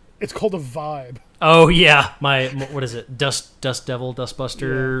what? It's called a Vibe. Oh yeah, my what is it? Dust Devil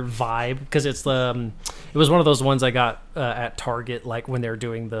Dustbuster Vibe, because it's the it was one of those ones I got at Target, like when they're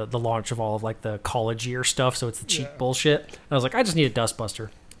doing the launch of all of like the college year stuff. So it's the cheap bullshit. And I was like, I just need a dustbuster.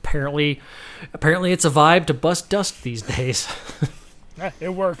 Apparently it's a vibe to bust dust these days. It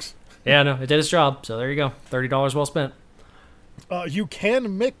works. Yeah, no, it did its job. So there you go, $30 well spent. You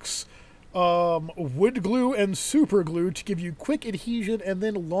can mix wood glue and super glue to give you quick adhesion and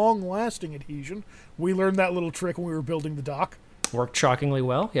then long-lasting adhesion. We learned that little trick when we were building the dock. Worked shockingly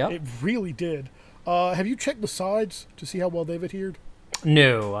well. Yeah. It really did. Have you checked the sides to see how well they've adhered?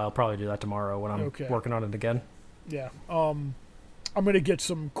 No, I'll probably do that tomorrow when I'm Okay. working on it again. Yeah. I'm going to get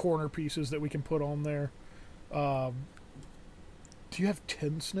some corner pieces that we can put on there. Do you have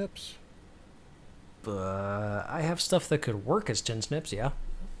tin snips? I have stuff that could work as tin snips, yeah.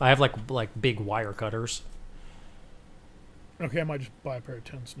 I have like big wire cutters. Okay, I might just buy a pair of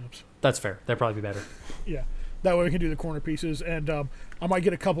tin snips. That's fair. That'd probably be better. Yeah. That way we can do the corner pieces, and I might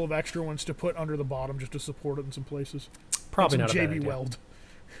get a couple of extra ones to put under the bottom just to support it in some places. Probably and not some a bad JB idea. Weld.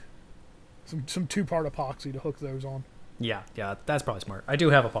 Some two-part epoxy to hook those on. Yeah, that's probably smart. I do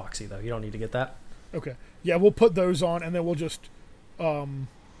have epoxy though. You don't need to get that. Okay. Yeah, we'll put those on, and then we'll just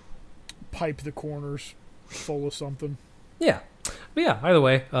pipe the corners full of something. Yeah. But yeah, either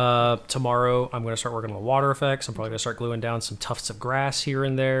way, tomorrow I'm going to start working on the water effects. I'm probably going to start gluing down some tufts of grass here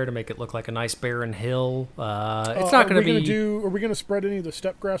and there to make it look like a nice barren hill. It's not going to be... Are we going to spread any of the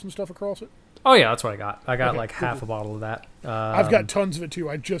step grass and stuff across it? Oh yeah, that's what I got. I got Okay, like half a bottle of that. I've got tons of it too.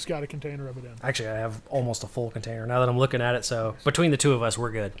 I just got a container of it in. Actually, I have almost a full container now that I'm looking at it. So between the two of us,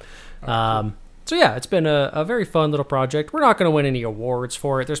 we're good. So yeah, it's been a very fun little project. We're not going to win any awards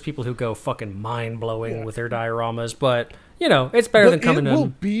for it. There's people who go fucking mind-blowing with their dioramas, but you know, it's better than coming It will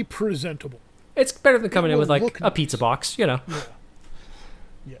in. be presentable. It's better than coming in will with like look a pizza box, you know.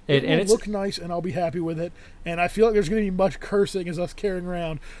 Yeah, It- it and will it's- look nice, and I'll be happy with it. And I feel like there's going to be much cursing as us carrying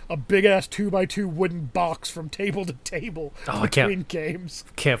around a big-ass 2x2 wooden box from table to table Oh, I can't- between games.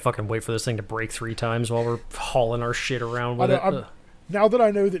 Can't fucking wait for this thing to break 3 times while we're hauling our shit around with I know, it. Ugh. Now that I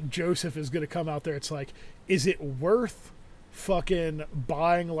know that Joseph is going to come out there, it's like, is it worth fucking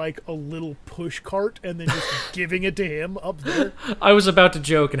buying like a little push cart and then just giving it to him up there? I was about to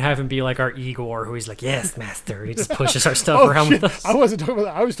joke and have him be like our Igor, who he's like, "Yes, master." He just pushes our stuff around shit. with us. I wasn't talking about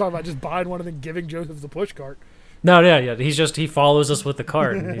that. I was talking about just buying one and then giving Joseph the push cart. No, yeah. He follows us with the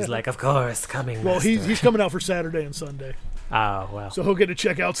cart, and he's like, "Of course, coming." Well, master." he's coming out for Saturday and Sunday, Oh wow. so he'll get to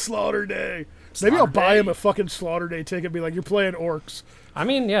check out Slaughter Day. Maybe I'll buy him a fucking Slaughter Day ticket and be like, "You're playing orcs." I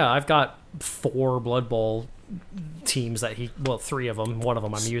mean, yeah, I've got 4 Blood Bowl teams that 3 of them. One of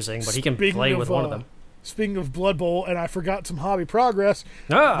them I'm using, but he can Speaking play with one of them. Speaking of Blood Bowl, and I forgot some hobby progress,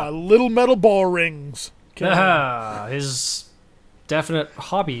 my Ah, little metal ball rings. his definite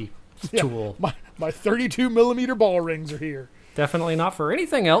hobby Yeah, tool. My 32 millimeter ball rings are here. Definitely not for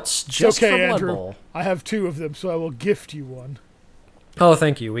anything else, just okay, for Blood Andrew. Bowl. I have 2 of them, so I will gift you one. Oh,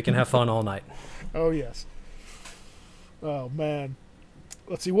 thank you. We can have fun all night. Oh yes. Oh man.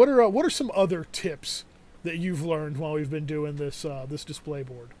 Let's see. What are some other tips that you've learned while we've been doing this this display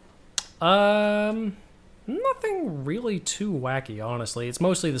board? Nothing really too wacky, honestly. It's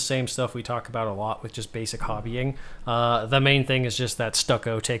mostly the same stuff we talk about a lot with just basic hobbying. The main thing is just that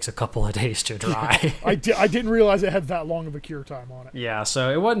stucco takes a couple of days to dry. I didn't realize it had that long of a cure time on it. Yeah,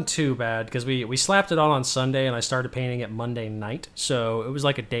 so it wasn't too bad because we slapped it on Sunday and I started painting it Monday night. So it was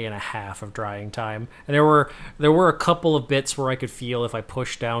like a day and a half of drying time. And there were a couple of bits where I could feel if I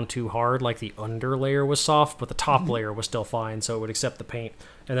pushed down too hard, like the under layer was soft, but the top layer was still fine, so it would accept the paint.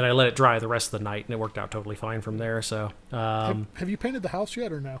 And then I let it dry the rest of the night, and it worked out totally fine from there. So Have you painted the house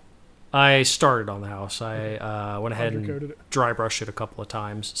yet or no? I started on the house. I went ahead Undercoated and it. dry brushed it a couple of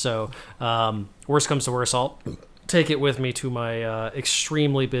times. So worst comes to worst, I'll take it with me to my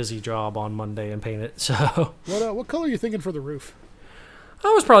extremely busy job on Monday and paint it. So What color are you thinking for the roof? I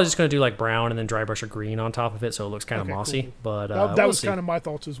was probably just going to do like brown and then dry brush a green on top of it so it looks kind of Okay, mossy. cool. But That we'll was see. kind of my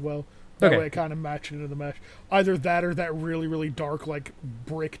thoughts as well. That Okay. way it kind of matched into the mesh. Either that or that really, really dark, like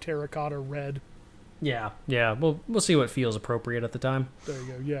brick terracotta red. Yeah. We'll see what feels appropriate at the time. There you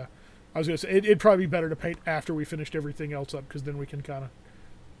go. Yeah, I was gonna say it'd probably be better to paint after we finished everything else up, because then we can kind of,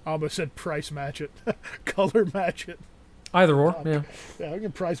 I almost said price match it, color match it. Either or, yeah. Yeah, we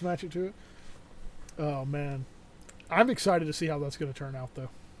can price match it to it. Oh man, I'm excited to see how that's gonna turn out though.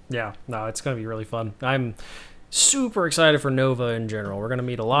 Yeah, no, it's going to be really fun. I'm super excited for Nova in general. We're going to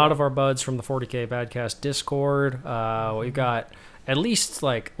meet a lot of our buds from the 40K Badcast Discord. We've got at least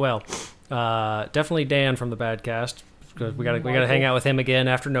definitely Dan from the Badcast, because we got to hang out with him again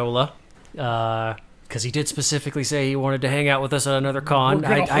after NOLA. Because he did specifically say he wanted to hang out with us at another con.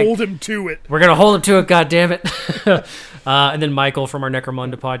 We're gonna hold him to it. We're gonna hold him to it, goddammit. And then Michael from our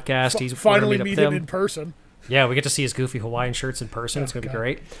Necromunda podcast. He's Finally meet meet up him with in person. Yeah, we get to see his goofy Hawaiian shirts in person. It's gonna be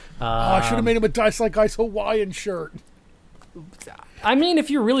great. I should have made him a Dice Like Ice Hawaiian shirt. I mean, if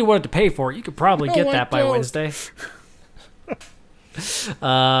you really wanted to pay for it, you could probably No, get I that by don't. Wednesday.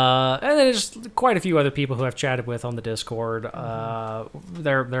 And then just quite a few other people who I've chatted with on the Discord.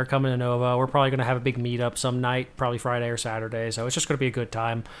 They're coming to Nova. We're probably going to have a big meetup some night, probably Friday or Saturday. So it's just going to be a good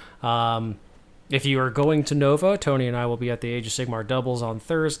time. If you are going to Nova, Tony and I will be at the Age of Sigmar doubles on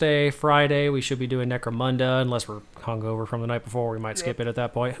Thursday. Friday, we should be doing Necromunda, unless we're hungover from the night before. We might skip it at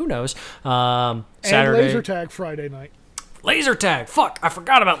that point. Who knows? Saturday. And laser tag Friday night. Laser tag. Fuck, I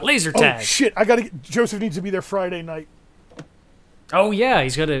forgot about laser Oh tag. shit! Joseph needs to be there Friday night. Oh yeah,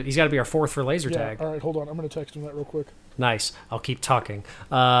 he's got to be our fourth for laser Yeah. tag. All right, hold on. I'm gonna text him that real quick. Nice. I'll keep talking.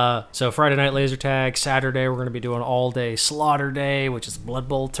 So Friday night laser tag. Saturday we're going to be doing all day Slaughter Day, which is Blood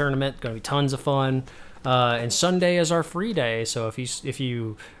Bowl tournament. Going to be tons of fun. And Sunday is our free day. So if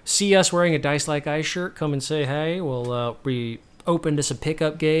you see us wearing a Dice Like Ice shirt, come and say hey. We'll be open to some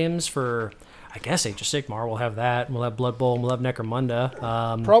pickup games for, I guess, Age of Sigmar. We'll have that. We'll have Blood Bowl. And we'll have Necromunda.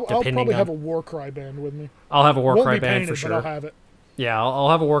 I'll depending probably on, have a Warcry band with me. I'll have a Won't Warcry be band painted, for sure. but I'll have it. Yeah, I'll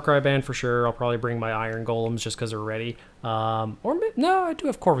have a Warcry band for sure. I'll probably bring my Iron Golems just because they're ready. No, I do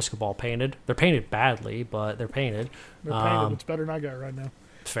have Corvus Cabal painted. They're painted badly, but they're painted. They're painted. It's better than I got right now.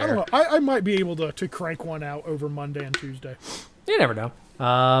 Fair. I don't know. I might be able to crank one out over Monday and Tuesday. You never know.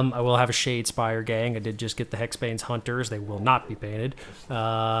 I will have a Shadespire gang. I did just get the Hexbane's Hunters. They will not be painted.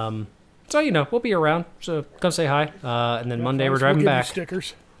 So, we'll be around. So come say hi. And then Monday we're driving we'll give back. You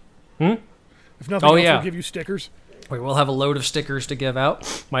stickers. Hmm? If nothing else, yeah. we'll give you stickers. We will have a load of stickers to give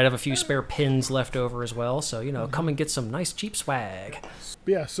out. Might have a few spare pins left over as well. So, come and get some nice cheap swag.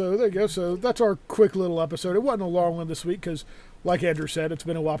 Yeah, so there you go. So that's our quick little episode. It wasn't a long one this week because, like Andrew said, it's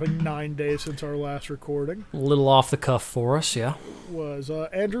been a whopping 9 days since our last recording. A little off the cuff for us, yeah.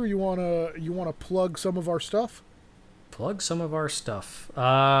 Andrew, you wanna plug some of our stuff? Plug some of our stuff.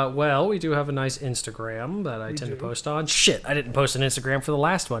 Well, we do have a nice Instagram that I tend to post on. Shit, I didn't post an Instagram for the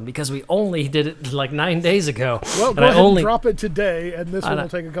last one because we only did it like 9 days ago. Well, go ahead and drop it today, and this one will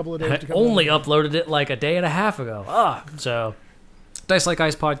take a couple of days to come only out. uploaded it like a day and a half ago. So Dice Like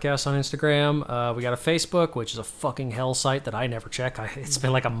Ice podcast on Instagram. We got a Facebook, which is a fucking hell site that I never check. It's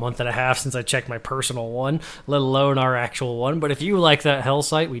been like a month and a half since I checked my personal one, let alone our actual one. But if you like that hell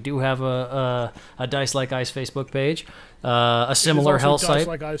site, we do have a Dice Like Ice Facebook page. A similar hell Dice site.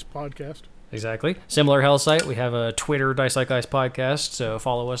 Like Ice podcast. Exactly. Similar hell site. We have a Twitter Dice Like Ice podcast, so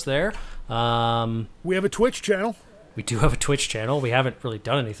follow us there. We have a Twitch channel. We do have a Twitch channel. We haven't really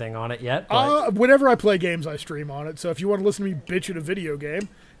done anything on it yet. But Whenever I play games, I stream on it. So if you want to listen to me bitch at a video game,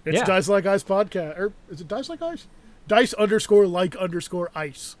 it's Dice Like Ice podcast. Or is it Dice Like Ice?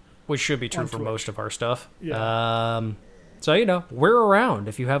 Dice_like_ice. which should be true for Twitch. most of our stuff. Yeah. So, we're around.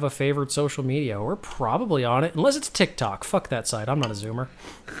 If you have a favorite social media, we're probably on it. Unless it's TikTok. Fuck that site. I'm not a Zoomer.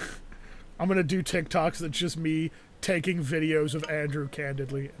 I'm going to do TikToks that's just me taking videos of Andrew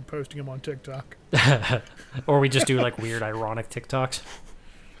candidly and posting them on TikTok. Or we just do, like, weird, ironic TikToks.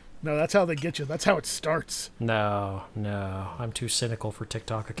 No, that's how they get you. That's how it starts. No. I'm too cynical for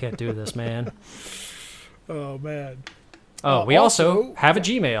TikTok. I can't do this, man. Oh, man. We also have a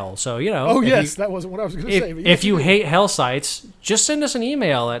Gmail. So, Oh, yes. That wasn't what I was going to say. But If you hate hell sites, just send us an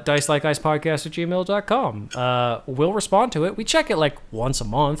email at dicelikeIcepodcast@gmail.com. We'll respond to it. We check it like once a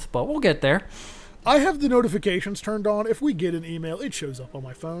month, but we'll get there. I have the notifications turned on. If we get an email, it shows up on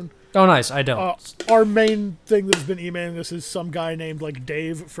my phone. Oh, nice. I don't. Our main thing that's been emailing us is some guy named like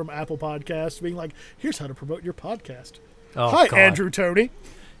Dave from Apple Podcasts being like, here's how to promote your podcast. Oh, Hi, God. Andrew Tony.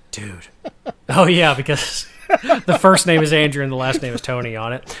 Dude. Oh, yeah, because the first name is Andrew and the last name is Tony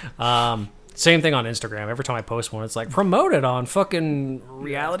on it. Same thing on Instagram. Every time I post one, it's like promoted on fucking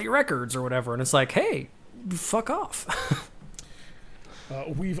Reality Records or whatever, and it's like, hey, fuck off.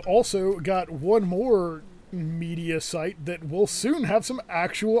 We've also got one more media site that will soon have some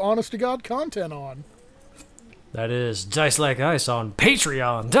actual honest-to-God content on. That is Dice Like Ice on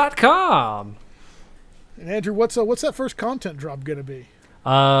Patreon.com. And Andrew, what's that first content drop going to be?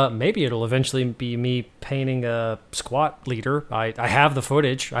 Maybe it'll eventually be me painting a squat leader. I have the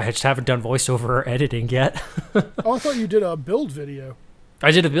footage. I just haven't done voiceover or editing yet. Oh, I thought you did a build video. I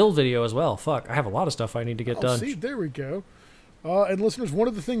did a build video as well. Fuck, I have a lot of stuff I need to get done. See, there we go. And listeners, one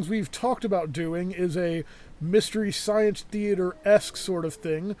of the things we've talked about doing is a Mystery Science Theater-esque sort of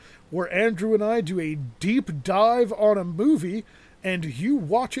thing, where Andrew and I do a deep dive on a movie, and you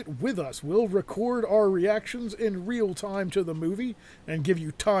watch it with us. We'll record our reactions in real time to the movie and give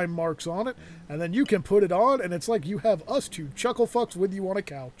you time marks on it, and then you can put it on, and it's like you have us two chuckle fucks with you on a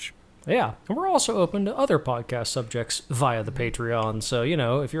couch. Yeah, and we're also open to other podcast subjects via the Patreon. So,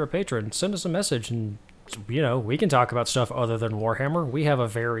 if you're a patron, send us a message and, we can talk about stuff other than Warhammer. We have a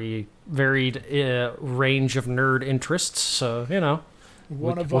very varied range of nerd interests, so,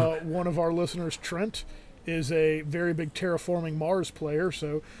 One of our listeners, Trent, is a very big Terraforming Mars player,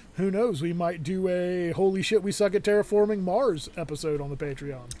 so who knows, we might do a Holy Shit We Suck at Terraforming Mars episode on the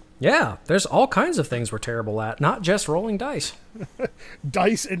Patreon. Yeah, there's all kinds of things we're terrible at, not just rolling dice.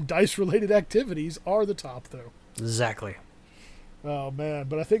 Dice and dice-related activities are the top, though. Exactly. Oh, man,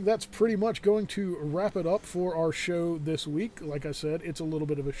 but I think that's pretty much going to wrap it up for our show this week. Like I said, it's a little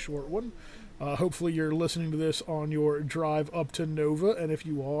bit of a short one. Hopefully you're listening to this on your drive up to Nova, and if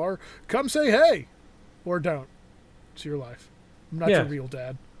you are, come say hey! Or don't. It's your life. I'm not your real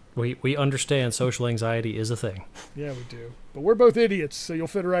dad. We understand social anxiety is a thing. Yeah, we do. But we're both idiots, so you'll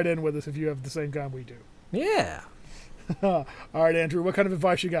fit right in with us if you have the same kind we do. Yeah. All right, Andrew, what kind of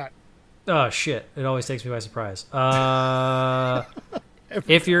advice you got? Oh, shit. It always takes me by surprise.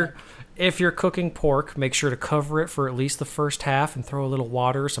 If you're cooking pork, make sure to cover it for at least the first half and throw a little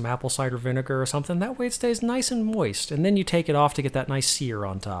water, some apple cider vinegar or something. That way it stays nice and moist. And then you take it off to get that nice sear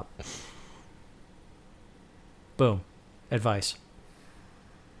on top. Boom. Advice.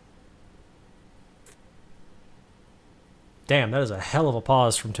 Damn, that is a hell of a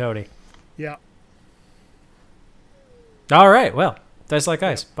pause from Tony. Yeah. All right, well, Dice Like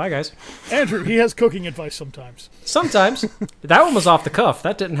Ice. Bye, guys. Andrew, he has cooking advice sometimes. Sometimes. That one was off the cuff.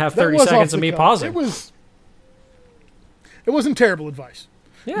 That didn't have 30 seconds of me pausing. It wasn't terrible advice.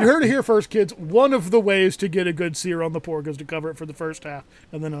 Yeah. You heard it here first, kids. One of the ways to get a good sear on the pork is to cover it for the first half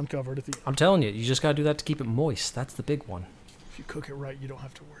and then uncover it at the end. I'm telling you just got to do that to keep it moist. That's the big one. If you cook it right, you don't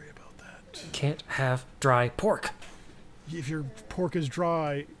have to worry about that. Can't have dry pork. If your pork is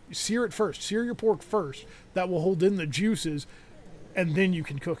dry, sear it first. Sear your pork first. That will hold in the juices, and then you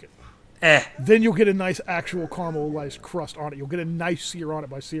can cook it. Then you'll get a nice actual caramelized crust on it. You'll get a nice sear on it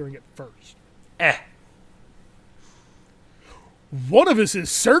by searing it first. One of us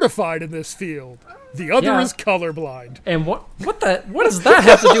is certified in this field. The other is colorblind. And what does that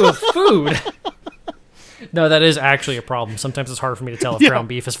have to do with food? No, that is actually a problem. Sometimes it's hard for me to tell if ground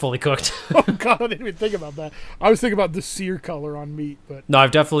beef is fully cooked. Oh, God, I didn't even think about that. I was thinking about the sear color on meat. But no, I've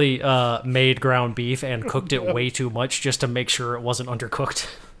definitely made ground beef and cooked it way too much just to make sure it wasn't undercooked.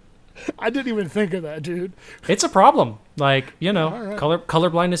 I didn't even think of that, dude. It's a problem. Like, right. color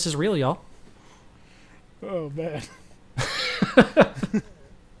blindness is real, y'all. Oh, man.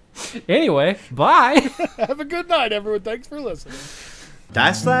 Anyway, bye. Have a good night, everyone. Thanks for listening.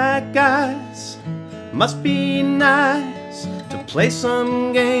 Dice Like Ice must be nice to play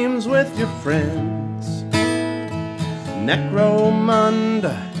some games with your friends.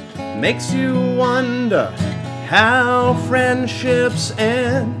 Necromunda makes you wonder how friendships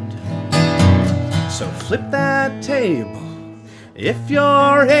end. So flip that table if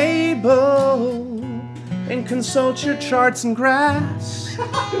you're able and consult your charts and graphs.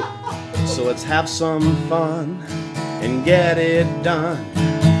 So let's have some fun and get it done,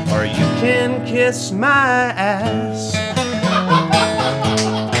 or you can kiss my ass.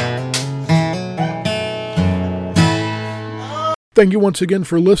 Thank you once again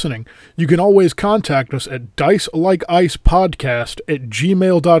for listening. You can always contact us at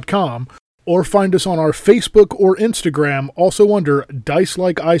dicelikeIcepodcast@gmail.com or find us on our Facebook or Instagram, also under Dice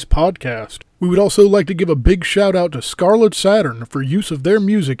Like Ice Podcast. We would also like to give a big shout out to Scarlet Saturn for use of their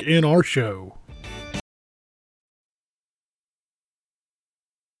music in our show.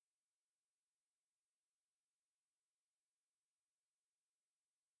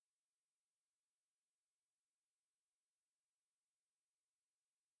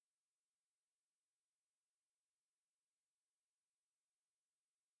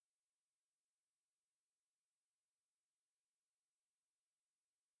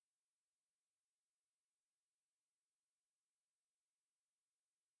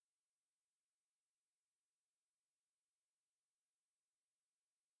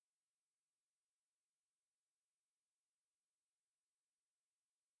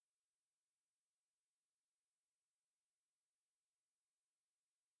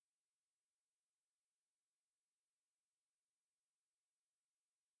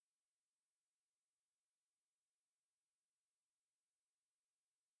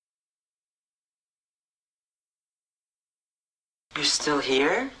 You're still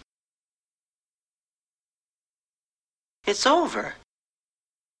here? It's over.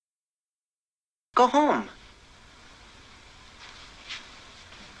 Go home.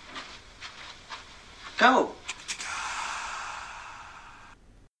 Go.